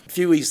about a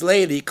few weeks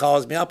later, he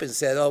calls me up and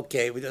said,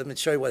 okay, let me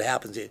show you what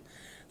happens here.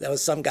 There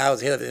was some guy who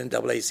was head of the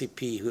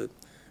NAACP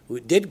who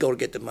did go to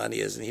get the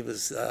money, and he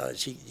was,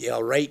 she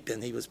yelled rape,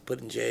 and he was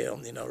put in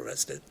jail,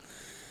 arrested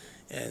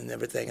and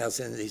everything else.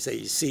 And he said,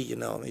 you see,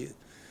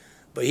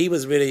 but he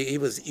was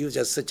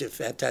just such a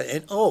fantastic,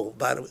 and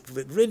by the way,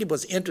 what really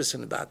was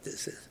interesting about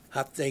this is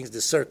how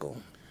the circle.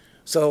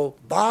 So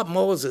Bob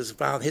Moses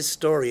found his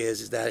story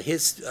is that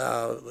his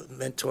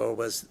mentor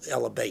was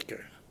Ella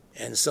Baker.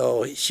 And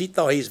so she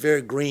thought he was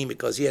very green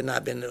because he had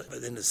not been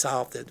in the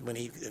South in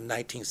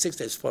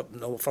 1960s,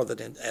 no further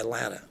than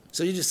Atlanta.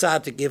 So you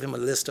decided to give him a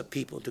list of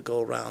people to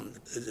go around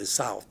the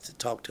South to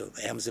talk to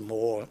Amzie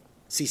Moore,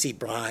 C.C.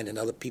 Bryan, and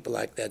other people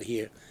like that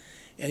here,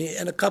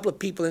 and a couple of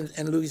people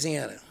in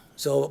Louisiana.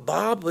 So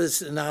Bob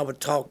and I would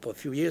talk a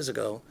few years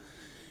ago,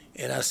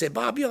 and I said,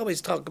 Bob, you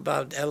always talk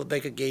about Ella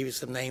Baker gave you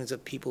some names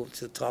of people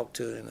to talk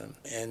to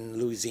in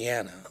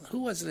Louisiana.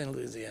 Who was it in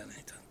Louisiana?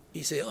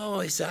 He said,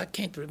 I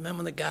can't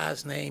remember the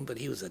guy's name, but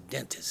he was a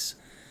dentist.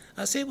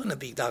 I said, wouldn't it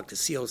be Dr.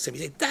 C.O.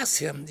 Simpson? He said, that's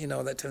him,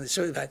 that time.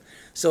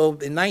 So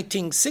in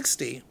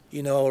 1960,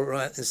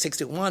 in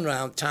 61,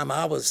 around the time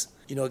I was,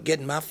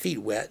 getting my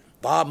feet wet,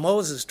 Bob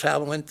Moses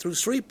went through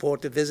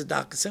Shreveport to visit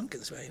Dr.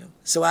 Simpkins, right?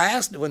 So I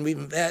asked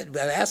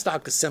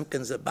Dr.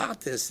 Simpkins about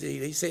this.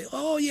 He said,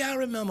 "Oh yeah, I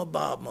remember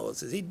Bob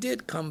Moses. He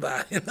did come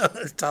by,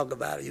 to talk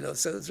about it,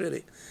 So it's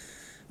really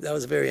that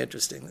was very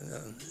interesting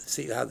to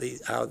see how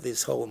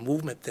this whole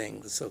movement thing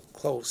was so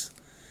close,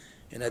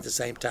 and at the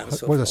same time,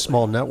 what a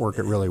small network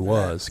it really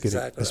was,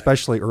 exactly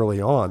especially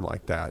early on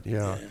like that.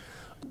 Yeah.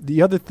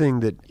 The other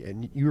thing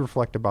and you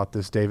reflect about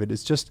this, David,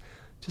 is just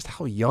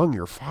how young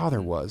your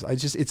father was.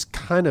 It's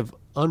kind of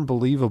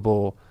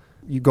unbelievable.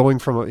 Him going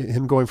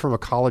from a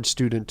college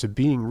student to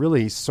being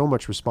really so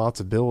much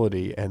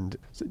responsibility. And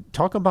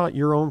talk about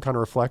your own kind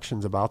of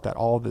reflections about that,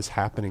 all of this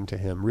happening to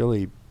him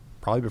really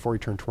probably before he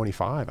turned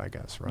 25, I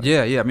guess, right?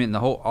 Yeah. I mean,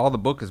 all the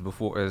book is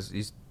before, as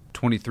he's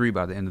 23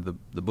 by the end of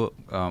the book,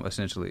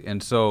 essentially.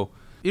 And so,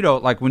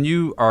 like when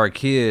you are a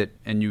kid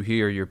and you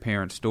hear your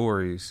parents'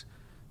 stories,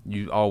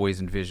 you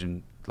always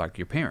envision like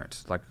your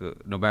parents. Like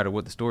no matter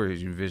what the story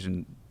is, you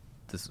envision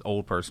this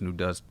old person who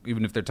does,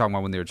 even if they're talking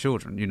about when they were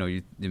children,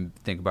 you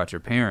think about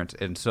your parents.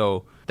 And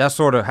so that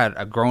sort of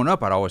had grown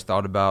up. I'd always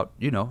thought about,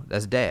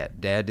 that's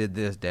dad. Dad did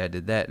this, dad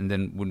did that. And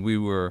then when we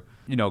were,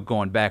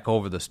 going back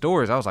over the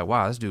stories, I was like,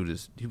 wow, this dude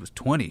he was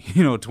 20,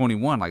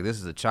 21. Like this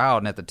is a child.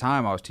 And at the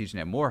time I was teaching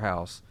at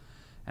Morehouse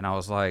and I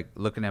was like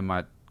looking at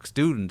my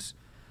students.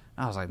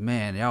 I was like,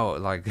 man, y'all,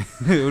 like,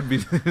 it would be,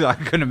 I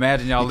couldn't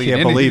imagine y'all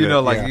leaving anything,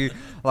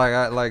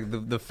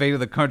 the fate of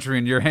the country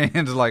in your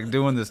hands, like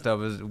doing this stuff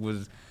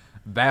was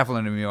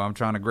baffling to me. I'm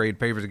trying to grade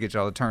papers to get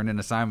y'all to turn in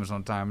assignments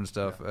on time and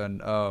stuff.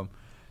 And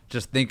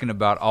just thinking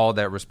about all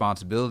that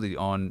responsibility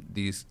on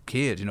these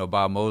kids.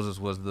 Bob Moses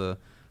was the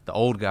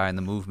old guy in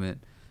the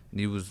movement, and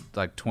he was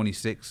like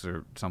 26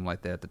 or something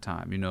like that at the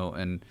time,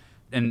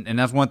 And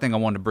that's one thing I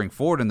wanted to bring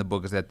forward in the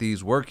book is that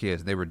these were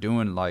kids. They were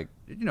doing like,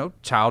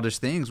 childish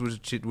things,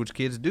 which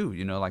kids do.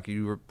 Like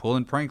you were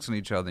pulling pranks on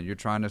each other and you're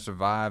trying to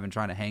survive and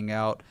trying to hang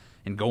out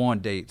and go on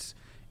dates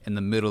in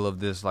the middle of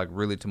this like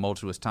really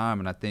tumultuous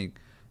time. And I think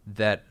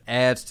that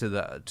adds to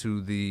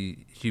the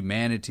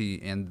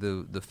humanity and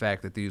the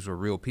fact that these were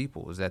real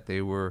people, is that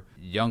they were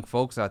young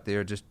folks out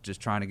there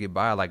just trying to get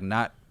by, like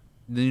not,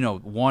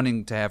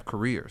 wanting to have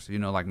careers.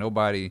 Like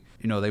nobody,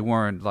 they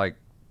weren't like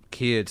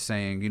kids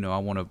saying, I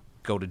want to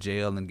go to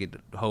jail and get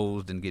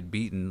hosed and get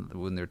beaten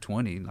when they're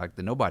 20. Like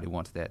nobody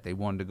wants that. They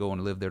wanted to go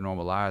and live their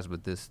normal lives,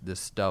 but this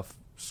stuff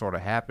sort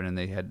of happened, and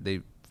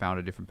they found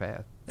a different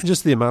path. And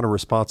just the amount of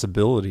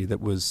responsibility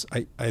that was,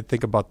 I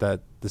think about the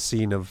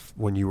scene of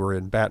when you were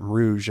in Baton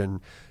Rouge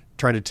and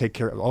trying to take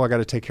care, I got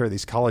to take care of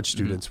these college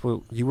students. Mm-hmm.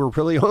 Well, you were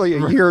really only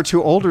a year or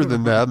two older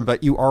than them,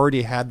 but you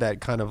already had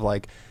that kind of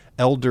like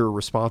elder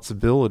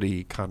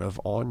responsibility kind of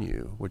on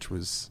you, which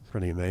was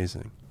pretty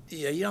amazing.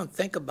 Yeah, you don't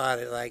think about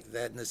it like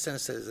that in the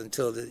sense that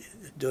until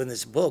doing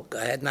this book,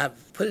 I had not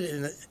put it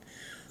in.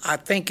 I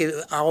think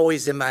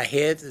always in my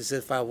head as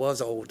if I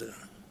was older,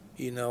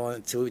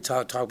 until we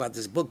talk about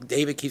this book.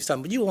 David keeps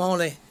talking, but you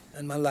only,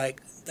 and I'm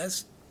like,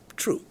 that's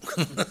true,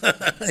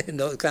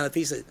 kind of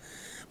piece of.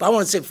 But I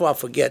want to say before I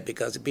forget,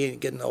 because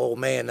getting an old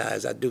man now,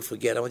 as I do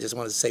forget, I just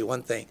want to say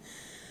one thing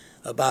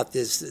about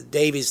this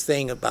David's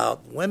thing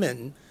about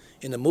women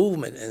in the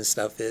movement and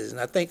stuff is,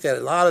 and I think that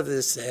a lot of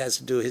this has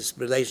to do with his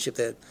relationship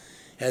that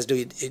has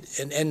to do,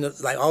 and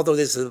like although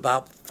this is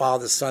about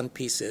father-son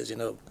pieces,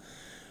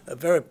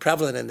 very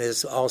prevalent in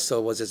this also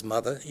was his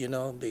mother,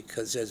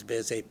 because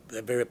there's a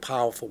very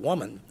powerful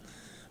woman,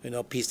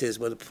 pieces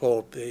with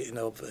to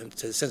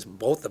the sense of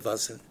both of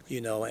us,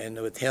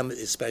 and with him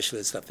especially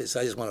and stuff. So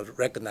I just want to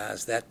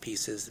recognize that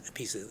piece as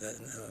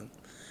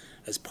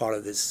part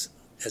of this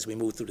as we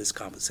move through this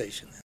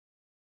conversation.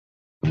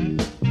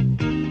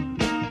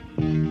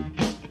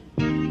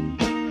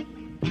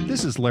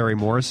 This is Larry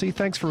Morrissey.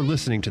 Thanks for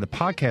listening to the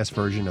podcast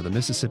version of the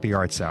Mississippi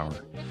Arts Hour.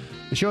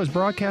 The show is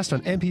broadcast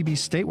on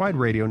MPB's statewide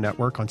radio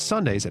network on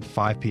Sundays at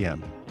 5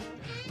 p.m.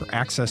 For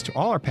access to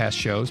all our past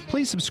shows,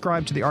 please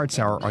subscribe to the Arts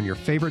Hour on your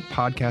favorite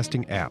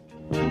podcasting app.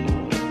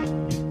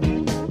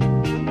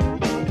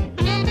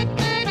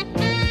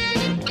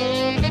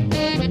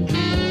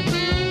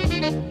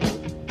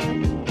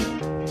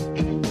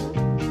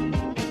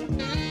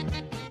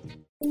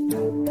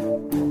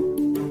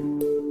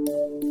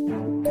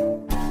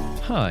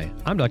 Hi,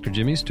 I'm Dr.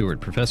 Jimmy Stewart,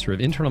 Professor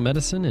of Internal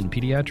Medicine and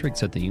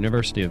Pediatrics at the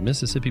University of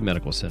Mississippi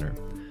Medical Center.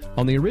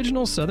 On the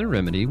original Southern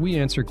Remedy, we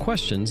answer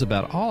questions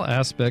about all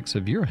aspects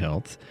of your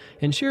health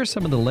and share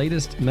some of the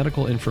latest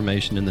medical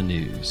information in the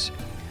news.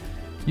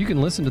 You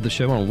can listen to the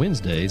show on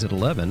Wednesdays at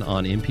 11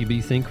 on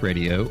MPB Think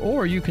Radio,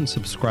 or you can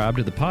subscribe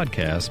to the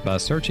podcast by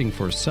searching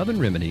for Southern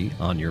Remedy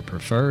on your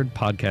preferred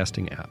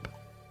podcasting app.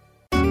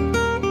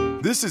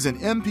 This is an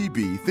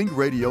MPB Think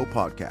Radio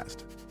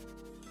podcast.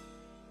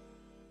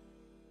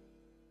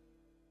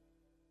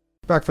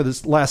 Back for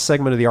this last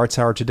segment of the Arts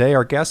Hour today.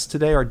 Our guests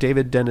today are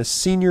David Dennis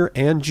Sr.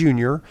 and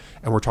Jr.,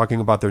 and we're talking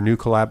about their new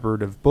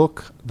collaborative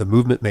book, The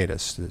Movement Made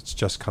Us, that's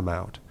just come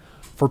out.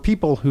 For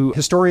people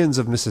historians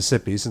of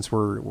Mississippi, since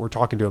we're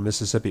talking to a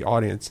Mississippi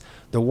audience,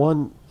 the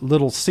one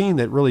little scene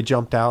that really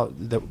jumped out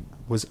that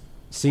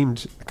seemed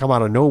to come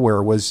out of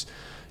nowhere was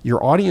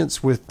your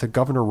audience with the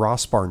Governor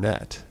Ross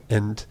Barnett,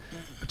 and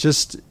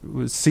just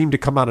seemed to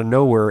come out of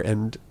nowhere.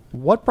 And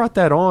what brought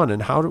that on,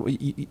 and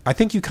I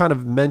think you kind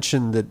of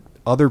mentioned that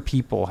other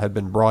people had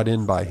been brought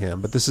in by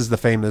him, but this is the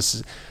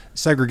famous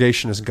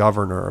segregationist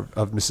governor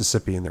of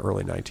Mississippi in the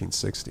early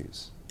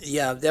 1960s.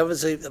 Yeah, there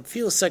was a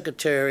field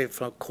secretary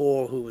from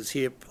Corps who was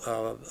here,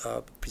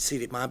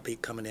 preceded my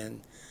beat coming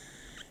in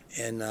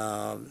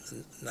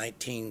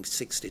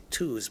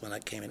 1962 is when I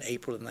came in,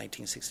 April of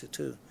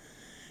 1962.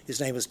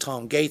 His name was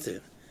Tom Gaither.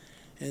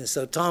 And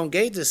so Tom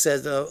Gaither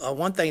says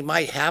one thing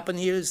might happen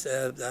here is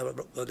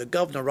the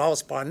Governor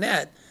Ross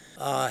Barnett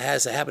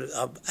has a habit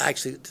of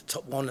actually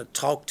wanting to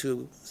talk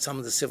to some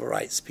of the civil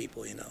rights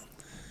people,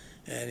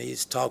 and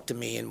he's talked to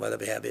me and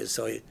whatever have you.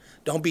 So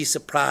don't be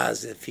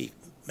surprised if he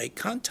make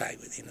contact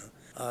with you.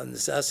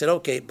 So I said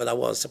okay, but I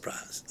was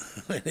surprised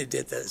when he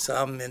did that.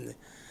 So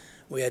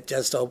we had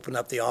just opened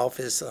up the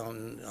office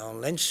on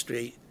Lynch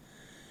Street,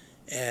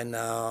 and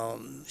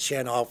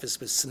sharing the office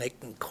with Snake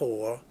and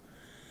Core,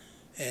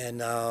 and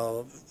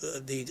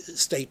the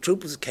state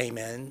troopers came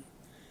in.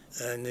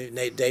 And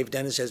Dave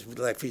Dennis says, "We'd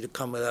like for you to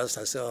come with us."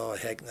 I said, "Oh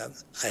heck!"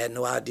 I had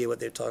no idea what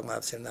they were talking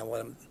about.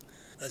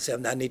 I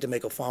said, I need to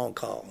make a phone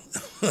call,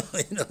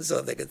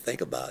 so they could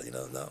think about it,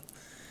 No.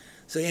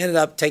 So he ended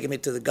up taking me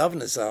to the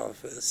governor's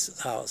office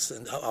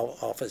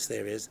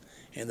there is,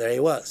 and there he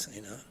was,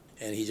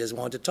 and he just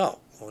wanted to talk,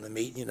 wanted to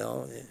meet, and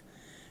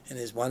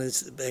one of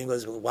his things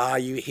was, well, why are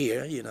you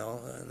here,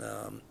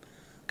 and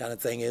kind of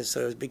thing is,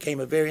 so it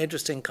became a very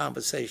interesting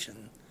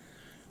conversation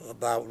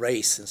about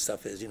race and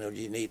stuff is,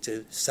 you need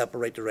to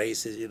separate the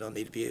races, you don't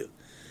need to be,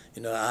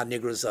 our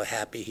Negroes are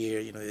happy here,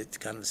 it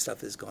kind of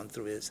stuff is going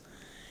through is.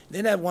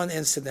 Then that one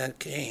incident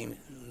came,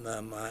 my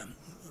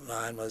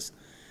mind was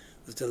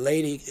the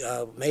lady,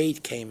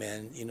 maid came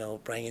in,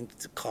 bringing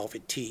the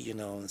coffee, tea,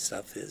 and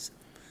stuff is,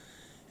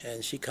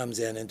 and she comes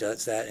in and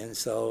does that, and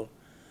so,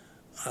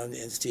 and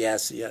she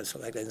asks,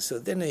 something like that, and so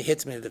then it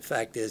hits me the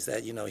fact is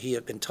that, he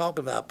had been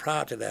talking about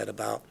prior to that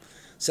about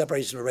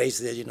separation of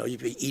races, you'd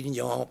be eating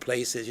your own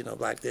places,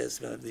 like this,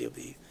 you'll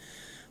be,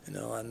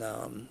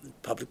 in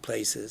public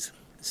places.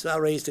 So I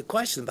raised a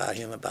question about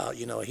him about,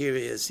 here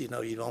he is, you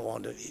don't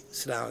want to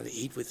sit down and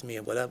eat with me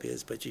or whatever it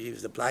is, but you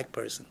use a black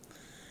person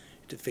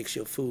to fix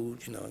your food,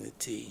 and the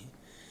tea,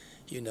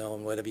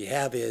 and whatever you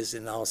have is,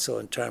 and also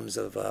in terms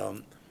of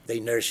they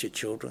nurse your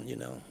children,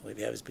 whatever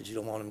you have is, but you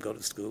don't want them to go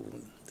to school,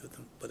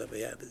 whatever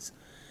you have is.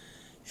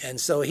 And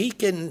so he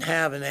couldn't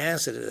have an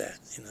answer to that,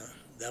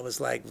 That was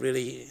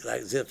really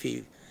as if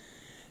he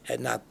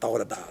had not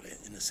thought about it,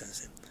 in a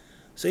sense.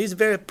 So he's a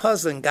very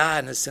puzzling guy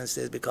in a sense,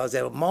 because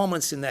there were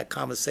moments in that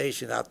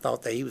conversation I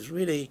thought that he was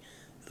really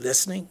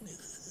listening,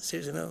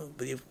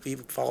 but he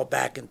would fall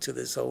back into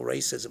this whole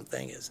racism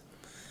thing is.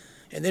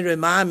 And then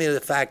remind me of the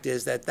fact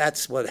is that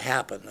that's what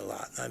happened a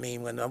lot. I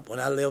mean, when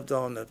I lived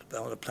on the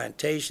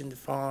plantation, the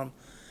farm,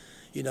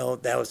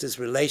 there was this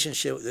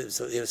relationship. It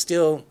was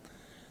still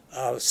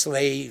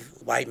slave,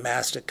 white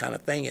master kind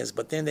of thing is,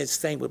 but then this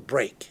thing would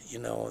break,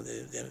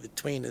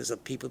 between us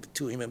of people,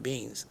 two human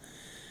beings.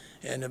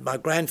 And my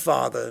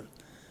grandfather,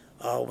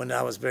 when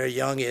I was very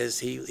young,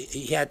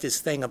 he had this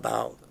thing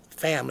about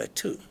family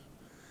too.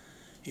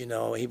 He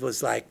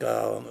was like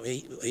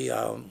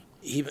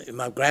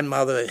my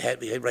grandmother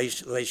had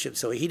relationships,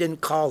 so he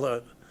didn't call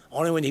her.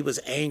 Only when he was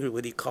angry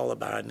would he call her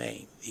by her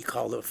name. He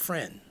called her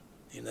friend.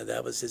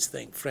 That was his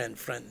thing, friend.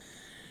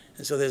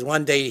 And so there's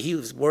one day he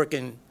was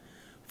working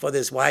for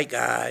this white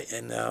guy,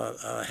 and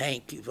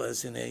Hank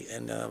was in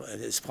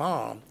his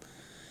farm,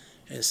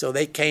 and so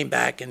they came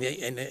back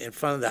in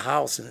front of the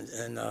house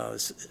in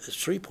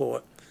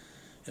Shreveport,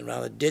 and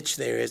around the ditch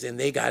there is, and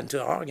they got into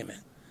an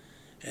argument,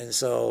 and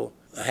so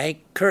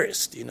Hank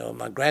cursed.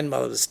 My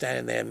grandmother was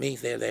standing there, me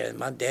there, and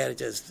my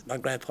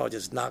grandpa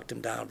just knocked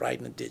him down right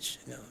in the ditch.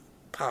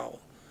 Pow!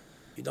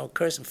 You don't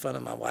curse in front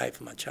of my wife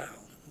and my child,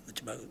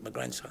 my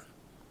grandson.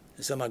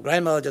 And so my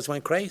grandmother just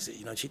went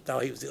crazy. She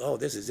thought he was,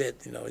 this is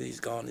it. He's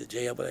gone to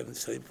jail, whatever.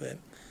 So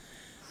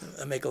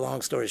I make a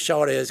long story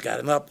short is, got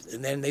him up,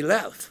 and then they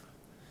left.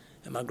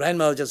 And my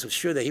grandmother just was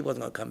sure that he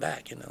wasn't going to come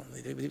back.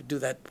 They do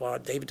that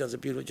part. David does a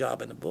beautiful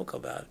job in the book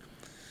about it.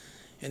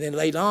 And then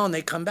later on,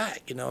 they come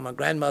back. My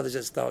grandmother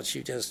just thought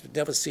she just would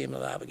never see him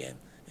alive again.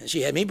 And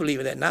she had me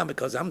believing that now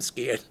because I'm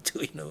scared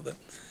too, But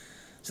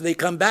so they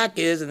come back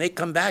and they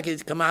come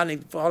out and they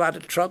fall out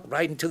of the truck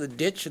right into the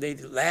ditch. And they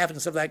laugh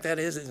and stuff like that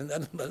as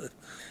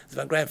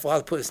my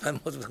grandfather put it,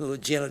 it was a little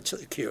gentle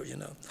cure,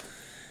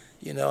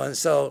 And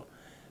so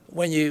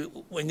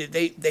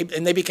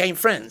they became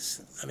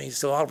friends. I mean,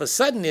 so all of a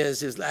sudden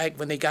is like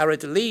when they got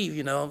ready to leave,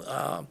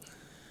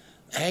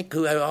 Hank,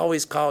 who I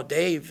always called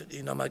Dave,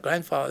 my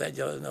grandfather,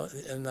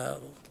 and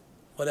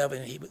whatever,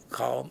 and he would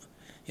call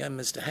him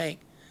Mr. Hank.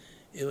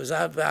 It was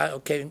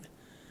okay,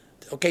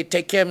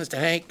 take care, Mr.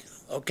 Hank.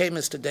 Okay,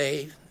 Mr.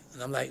 Dave.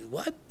 And I'm like,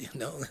 what?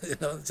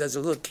 As a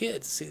little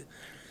kid. See?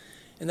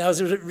 And that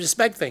was a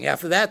respect thing.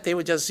 After that, they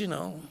were just,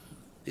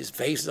 his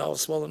face is all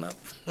swollen up.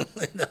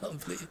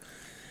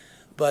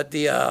 But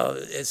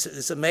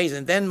it's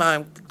amazing. Then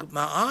my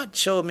aunt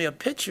showed me a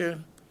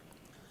picture.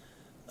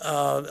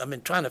 I've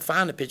been trying to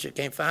find the picture,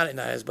 can't find it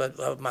now.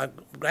 But my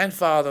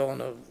grandfather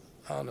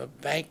on the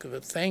bank of the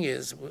thing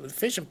is with a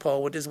fishing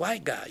pole with this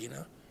white guy,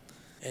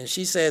 And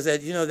she says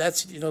that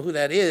that's who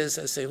that is.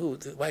 I say who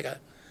the white guy?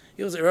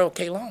 It was Earl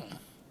K. Long.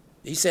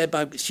 She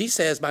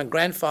says my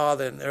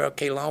grandfather and Earl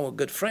K. Long were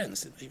good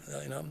friends,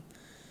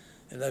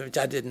 which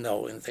I didn't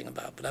know anything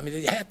about. But I mean,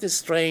 they had this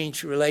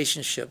strange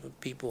relationship with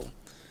people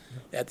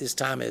at this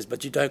time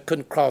but you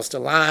couldn't cross the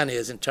line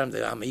in terms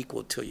of I'm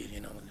equal to you,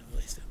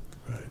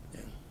 Right.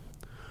 Yeah.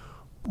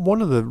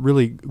 One of the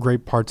really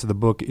great parts of the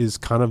book is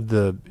kind of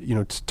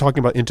talking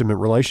about intimate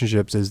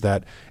relationships is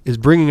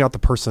bringing out the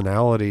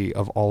personality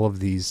of all of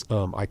these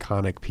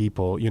iconic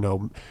people.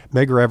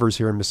 Medgar Evers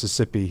here in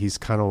Mississippi, he's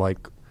kind of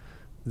like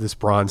this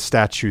bronze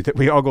statue that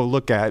we all go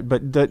look at,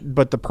 but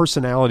the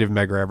personality of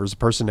Medgar Evers, the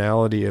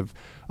personality of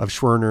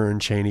Schwerner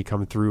and Chaney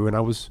come through, and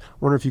I was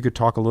wondering if you could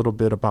talk a little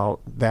bit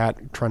about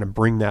that, trying to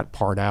bring that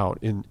part out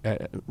in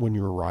when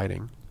you were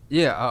writing.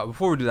 Yeah,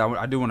 before we do that,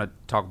 I do want to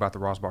talk about the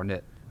Ross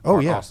Barnett. Oh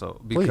yeah,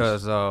 also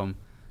because I'm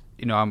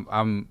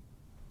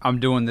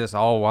doing this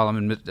all while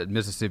I'm in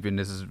Mississippi, and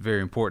this is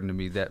very important to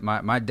me. That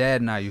my dad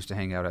and I used to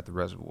hang out at the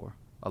reservoir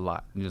a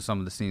lot. Some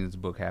of the scenes in the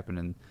book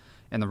happened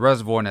in the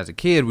reservoir, and as a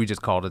kid, we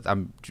just called it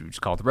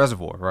the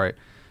reservoir, right?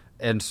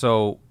 And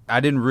so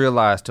I didn't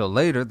realize till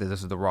later that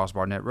this is the Ross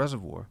Barnett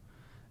Reservoir,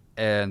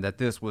 and that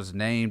this was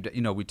named.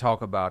 We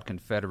talk about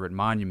Confederate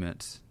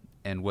monuments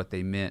and what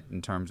they meant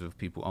in terms of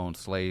people owned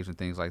slaves and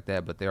things like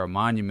that, but there are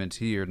monuments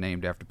here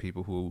named after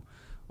people who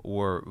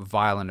were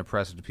violent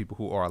oppressors to people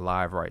who are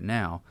alive right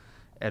now.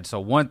 And so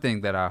one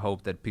thing that I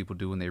hope that people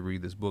do when they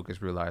read this book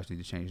is realize they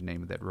need to change the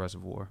name of that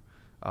reservoir.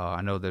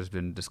 I know there's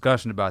been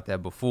discussion about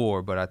that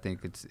before, but I think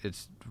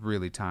it's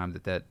really time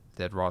that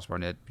Ross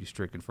Barnett be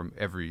stricken from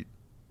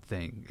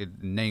everything,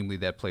 namely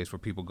that place where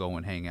people go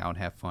and hang out and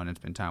have fun and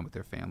spend time with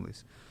their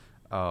families.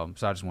 So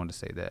I just wanted to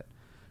say that.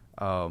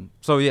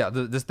 So yeah,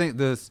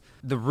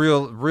 the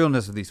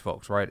realness of these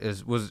folks, right,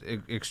 was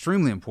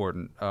extremely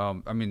important.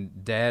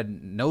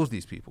 Dad knows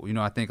these people.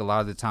 I think a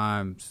lot of the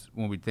times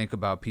when we think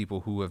about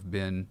people who've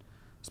been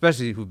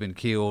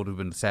killed, who've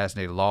been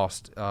assassinated,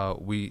 lost,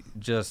 we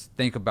just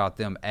think about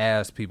them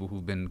as people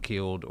who've been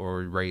killed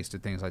or erased or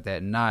things like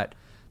that, not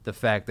the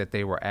fact that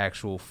they were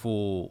actual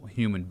full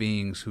human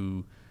beings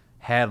who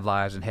had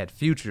lives and had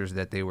futures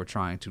that they were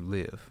trying to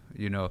live.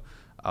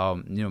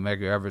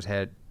 Medgar Evers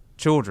had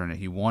children and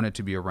he wanted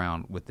to be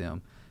around with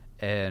them,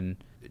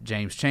 and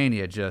James Chaney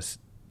had just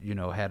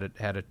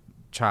had a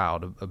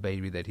child, a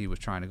baby that he was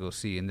trying to go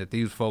see, and that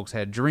these folks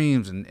had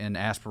dreams and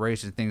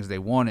aspirations, things they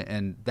wanted,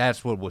 and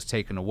that's what was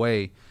taken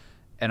away.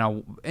 And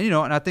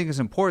I think it's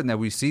important that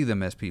we see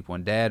them as people.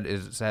 And Dad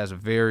has a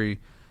very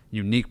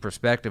unique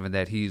perspective in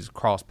that he's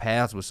crossed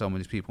paths with so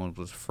many people and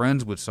was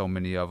friends with so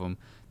many of them,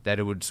 that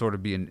it would sort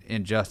of be an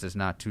injustice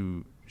not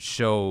to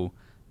show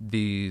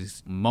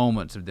these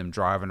moments of them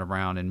driving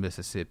around in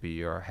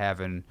Mississippi or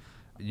having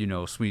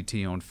sweet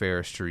tea on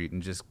Ferris Street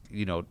and just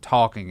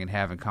talking and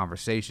having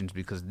conversations,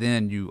 because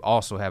then you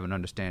also have an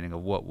understanding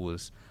of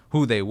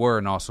who they were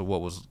and also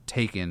what was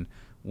taken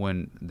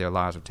when their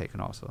lives were taken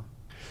also.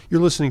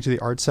 You're listening to the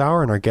Arts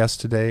Hour, and our guests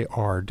today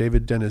are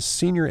David Dennis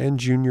Sr. and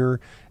Jr.,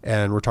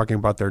 and we're talking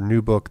about their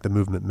new book, The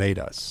Movement Made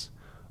Us.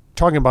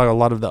 Talking about a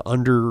lot of the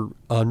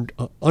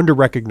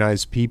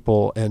under-recognized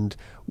people, and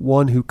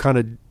one who kind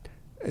of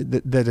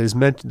that is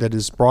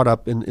brought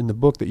up in the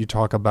book that you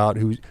talk about,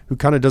 who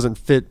kind of doesn't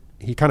fit.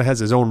 He kind of has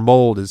his own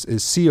mold.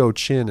 Is C.O.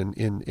 Chin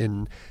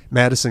in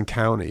Madison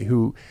County,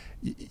 who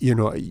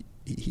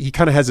he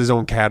kind of has his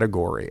own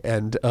category.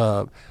 And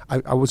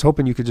I was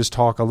hoping you could just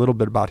talk a little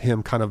bit about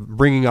him, kind of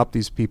bringing up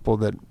these people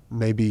that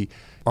maybe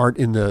aren't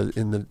in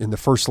the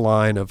first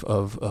line of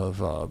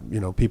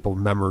people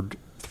remembered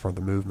for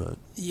the movement.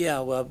 Yeah,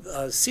 well,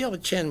 C.O.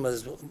 Chin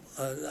was,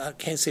 I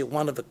can't say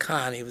one of a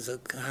kind. He was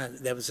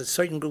there was a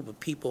certain group of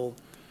people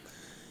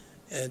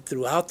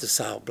throughout the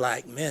South,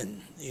 black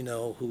men,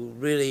 who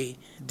really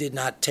did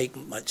not take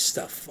much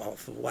stuff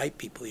off of white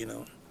people, There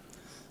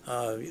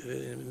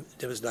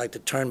was like the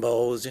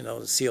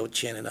Turnbulls, C.O.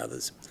 Chin and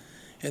others.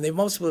 And they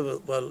mostly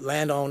were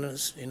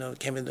landowners,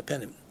 became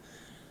independent.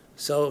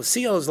 So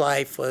C.O.'s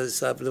life was,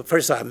 the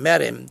first time I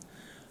met him,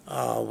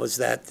 was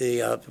that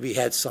we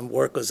had some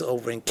workers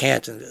over in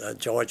Canton,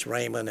 George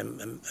Raymond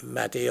and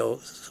Mateo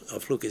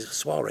Fluke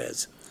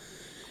Suarez.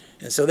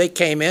 And so they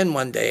came in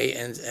one day,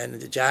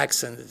 and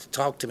Jackson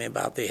talked to me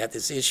about they had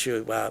this issue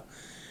about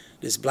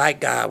this black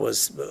guy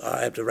was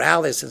at the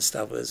rallies and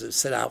stuff, was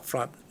sit out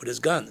front with his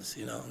guns,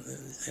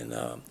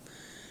 and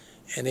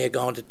they had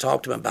gone to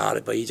talk to him about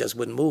it, but he just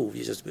wouldn't move.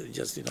 You just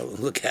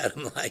look at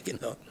him like,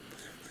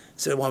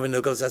 So one of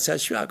the goes, I said,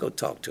 sure, I'll go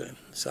talk to him.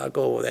 So I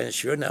go over there, and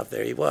sure enough,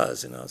 there he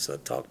was, So I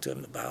talked to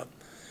him about.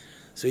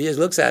 So he just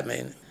looks at me,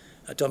 and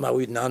I told him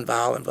we were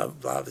nonviolent, blah,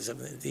 blah, blah.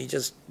 He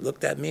just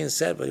looked at me and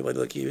said, well,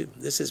 look,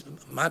 this is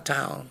my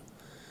town,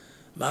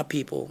 my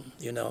people,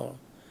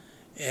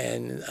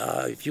 And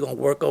if you're going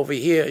to work over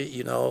here,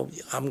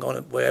 I'm going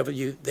to, wherever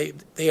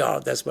they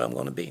are, that's where I'm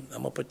going to be.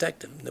 I'm going to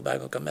protect them. Nobody's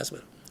going to come mess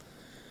with them.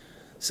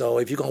 So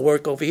if you're going to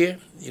work over here,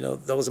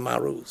 those are my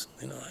rules,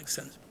 like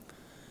sense.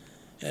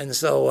 And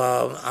so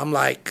I'm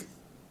like,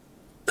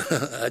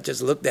 I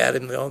just looked at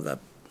him,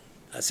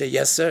 I said,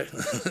 yes, sir.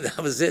 That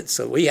was it.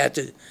 So we had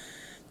to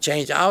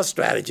change our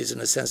strategies in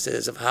the sense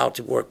of how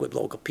to work with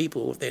local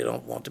people if they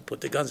don't want to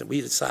put their guns in.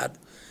 We decide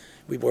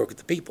we work with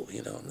the people,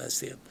 and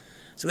that's it.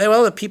 So there were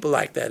other people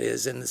like that.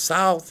 In the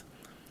South,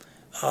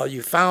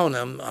 you found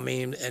them.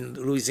 In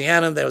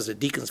Louisiana, there was the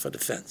Deacons for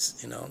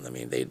Defense.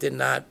 They did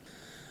not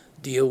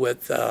deal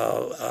with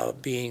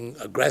being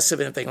aggressive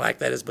and anything like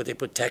that, but they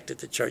protected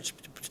the church,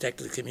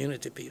 protected the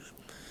community people.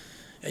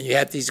 And you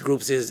had these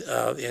groups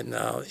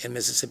in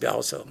Mississippi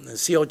also. And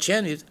C.O.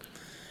 Chin,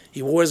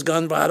 he wore his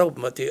gun wide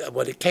open. But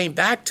what it came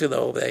back to,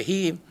 though, that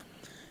he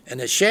and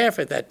the sheriff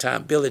at that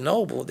time, Billy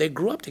Noble, they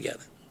grew up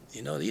together.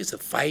 You know, they used to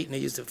fight, and they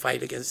used to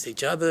fight against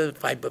each other,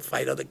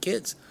 fight other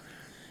kids,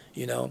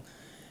 you know.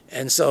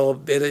 And so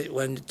Billy,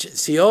 when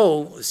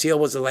C.O.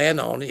 was a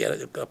landowner, he had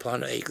a couple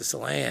hundred acres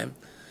of land.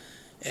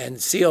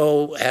 And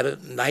C.O. had a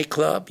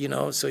nightclub, you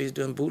know, so he's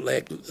doing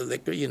bootleg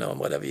liquor, you know, and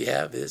whatever you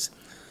have is.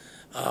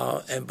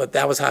 But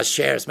that was how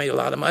sheriffs made a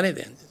lot of money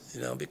then,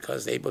 you know,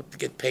 because they would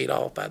get paid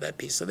off by that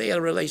piece. So they had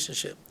a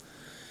relationship.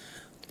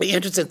 The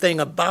interesting thing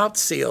about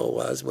C.O.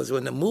 was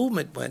when the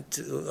movement went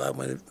to,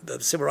 when the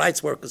civil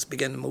rights workers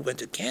began to move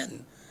into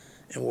Canton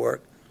and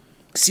work,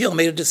 C.O.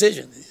 made a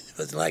decision. It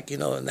was like, you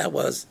know, and that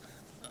was,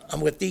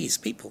 I'm with these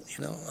people,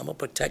 you know, I'm going to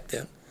protect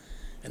them.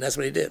 And that's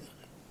what he did.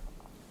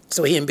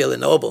 So he and Billy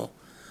Noble,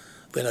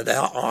 you know, they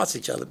arced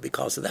each other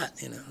because of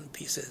that, you know,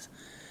 pieces.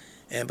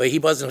 But he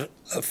wasn't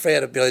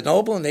afraid of Billy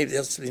Noble, and they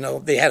just, you know,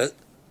 they had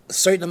a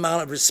certain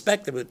amount of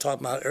respect that we were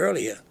talking about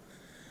earlier,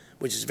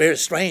 which is very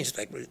strange,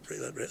 like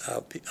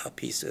a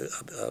piece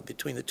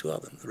between the two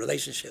of them, the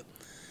relationship,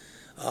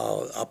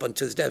 up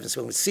until his death. And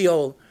so when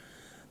C.O.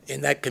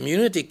 in that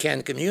community,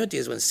 Canton community,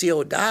 is when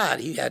C.O.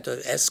 died, he had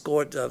to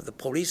escort the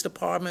police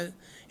department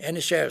and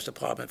the sheriff's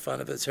department in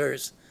front of his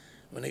hearse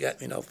when they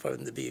got, you know, for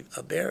him to be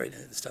buried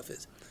and stuff.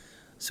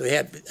 So he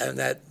had, and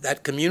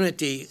that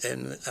community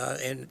in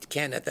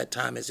Canton at that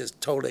time has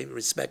just totally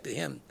respected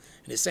him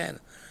and his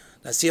son.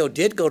 Now, C.O.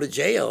 did go to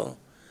jail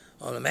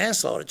on the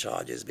manslaughter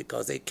charges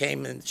because they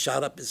came and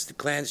the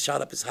Klan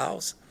shot up his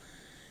house.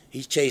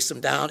 He chased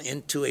them down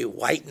into a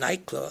white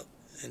nightclub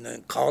and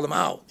then called them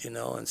out, you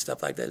know, and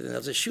stuff like that. And there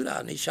was a shootout,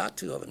 and he shot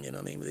two of them, you know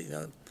what I mean? You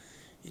know,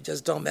 you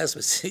just don't mess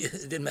with,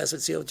 didn't mess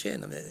with C.O.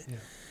 Chin. I mean, yeah.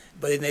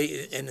 But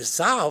in the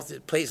South,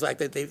 a place like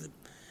that,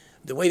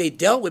 the way they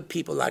dealt with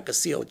people like a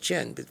C.O.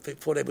 Chin,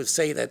 before they would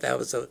say that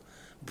was a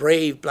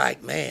brave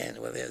black man,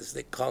 well,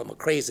 they call him a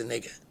crazy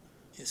nigger.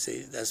 You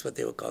see, that's what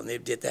they would call him. They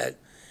did that.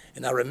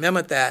 And I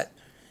remember that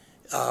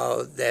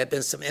there had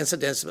been some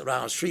incidents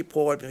around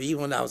Shreveport, and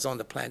even when I was on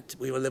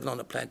we were living on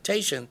the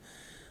plantation,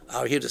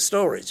 I would hear the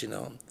stories, you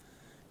know.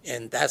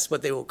 And that's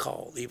what they would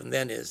call, even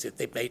then, is if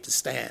they made the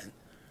stand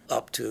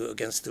up to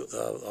against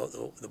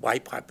the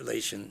white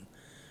population,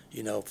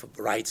 you know, for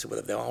rights or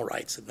whatever, their own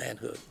rights of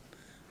manhood.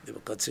 They were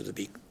considered to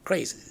be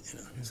crazy, you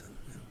know. So,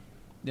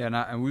 yeah,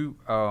 and we,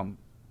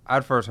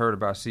 I'd first heard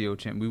about C.O.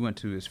 Chin. We went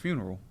to his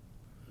funeral.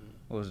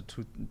 What was it,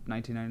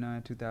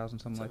 1999, 2000,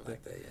 something like that?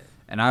 Yeah.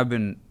 And I've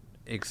been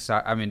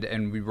excited. I mean,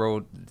 and we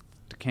rode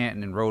to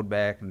Canton and rode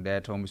back, and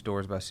Dad told me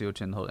stories about C.O.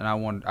 Chin.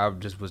 And I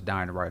just was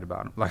dying to write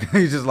about him. Like,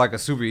 he's just like a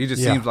super. He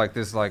just seems like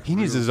this, like, he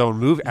needs his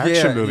own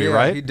action movie,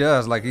 right? He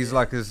does. Like, he's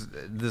like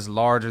this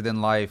larger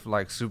than life,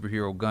 like,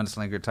 superhero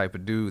gunslinger type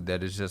of dude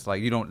that is just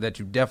like that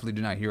you definitely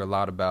do not hear a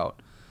lot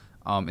about.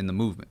 In the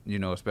movement, you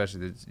know,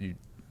 especially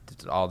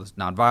all this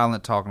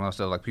nonviolent talk and all that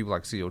stuff, like people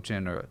like C.O.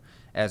 Chin are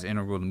as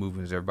integral to the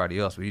movement as everybody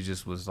else, but he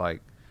just was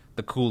like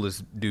the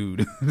coolest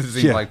dude, it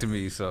seemed like to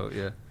me, so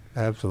yeah.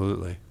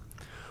 Absolutely.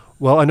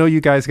 Well, I know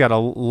you guys got a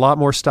lot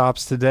more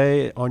stops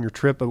today on your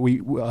trip, but we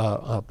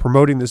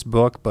promoting this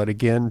book, but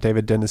again,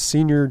 David Dennis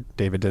Sr.,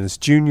 David Dennis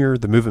Jr.,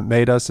 The Movement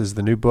Made Us is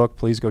the new book.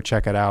 Please go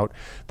check it out.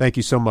 Thank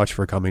you so much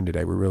for coming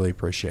today. We really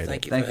appreciate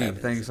it.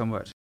 Thank you so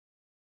much.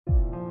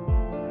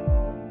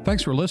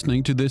 Thanks for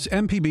listening to this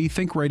MPB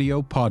Think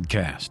Radio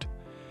podcast.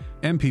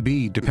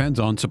 MPB depends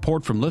on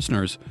support from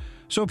listeners,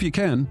 so if you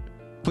can,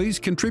 please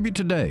contribute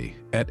today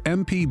at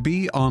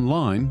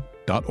mpbonline.org.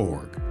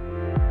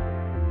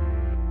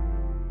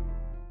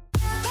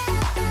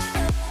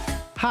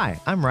 Hi,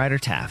 I'm Ryder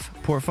Taff,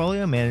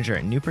 Portfolio Manager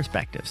at New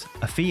Perspectives,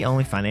 a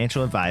fee-only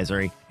financial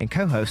advisory and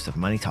co-host of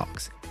Money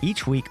Talks.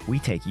 Each week, we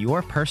take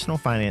your personal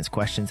finance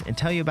questions and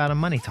tell you about a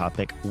money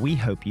topic we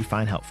hope you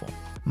find helpful.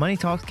 Money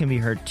Talks can be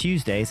heard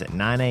Tuesdays at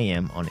 9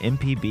 a.m. on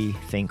MPB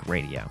Think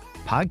Radio.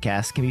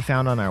 Podcasts can be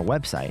found on our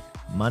website,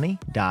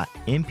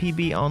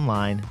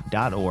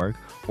 money.mpbonline.org,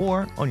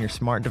 or on your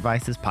smart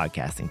device's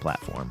podcasting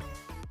platform.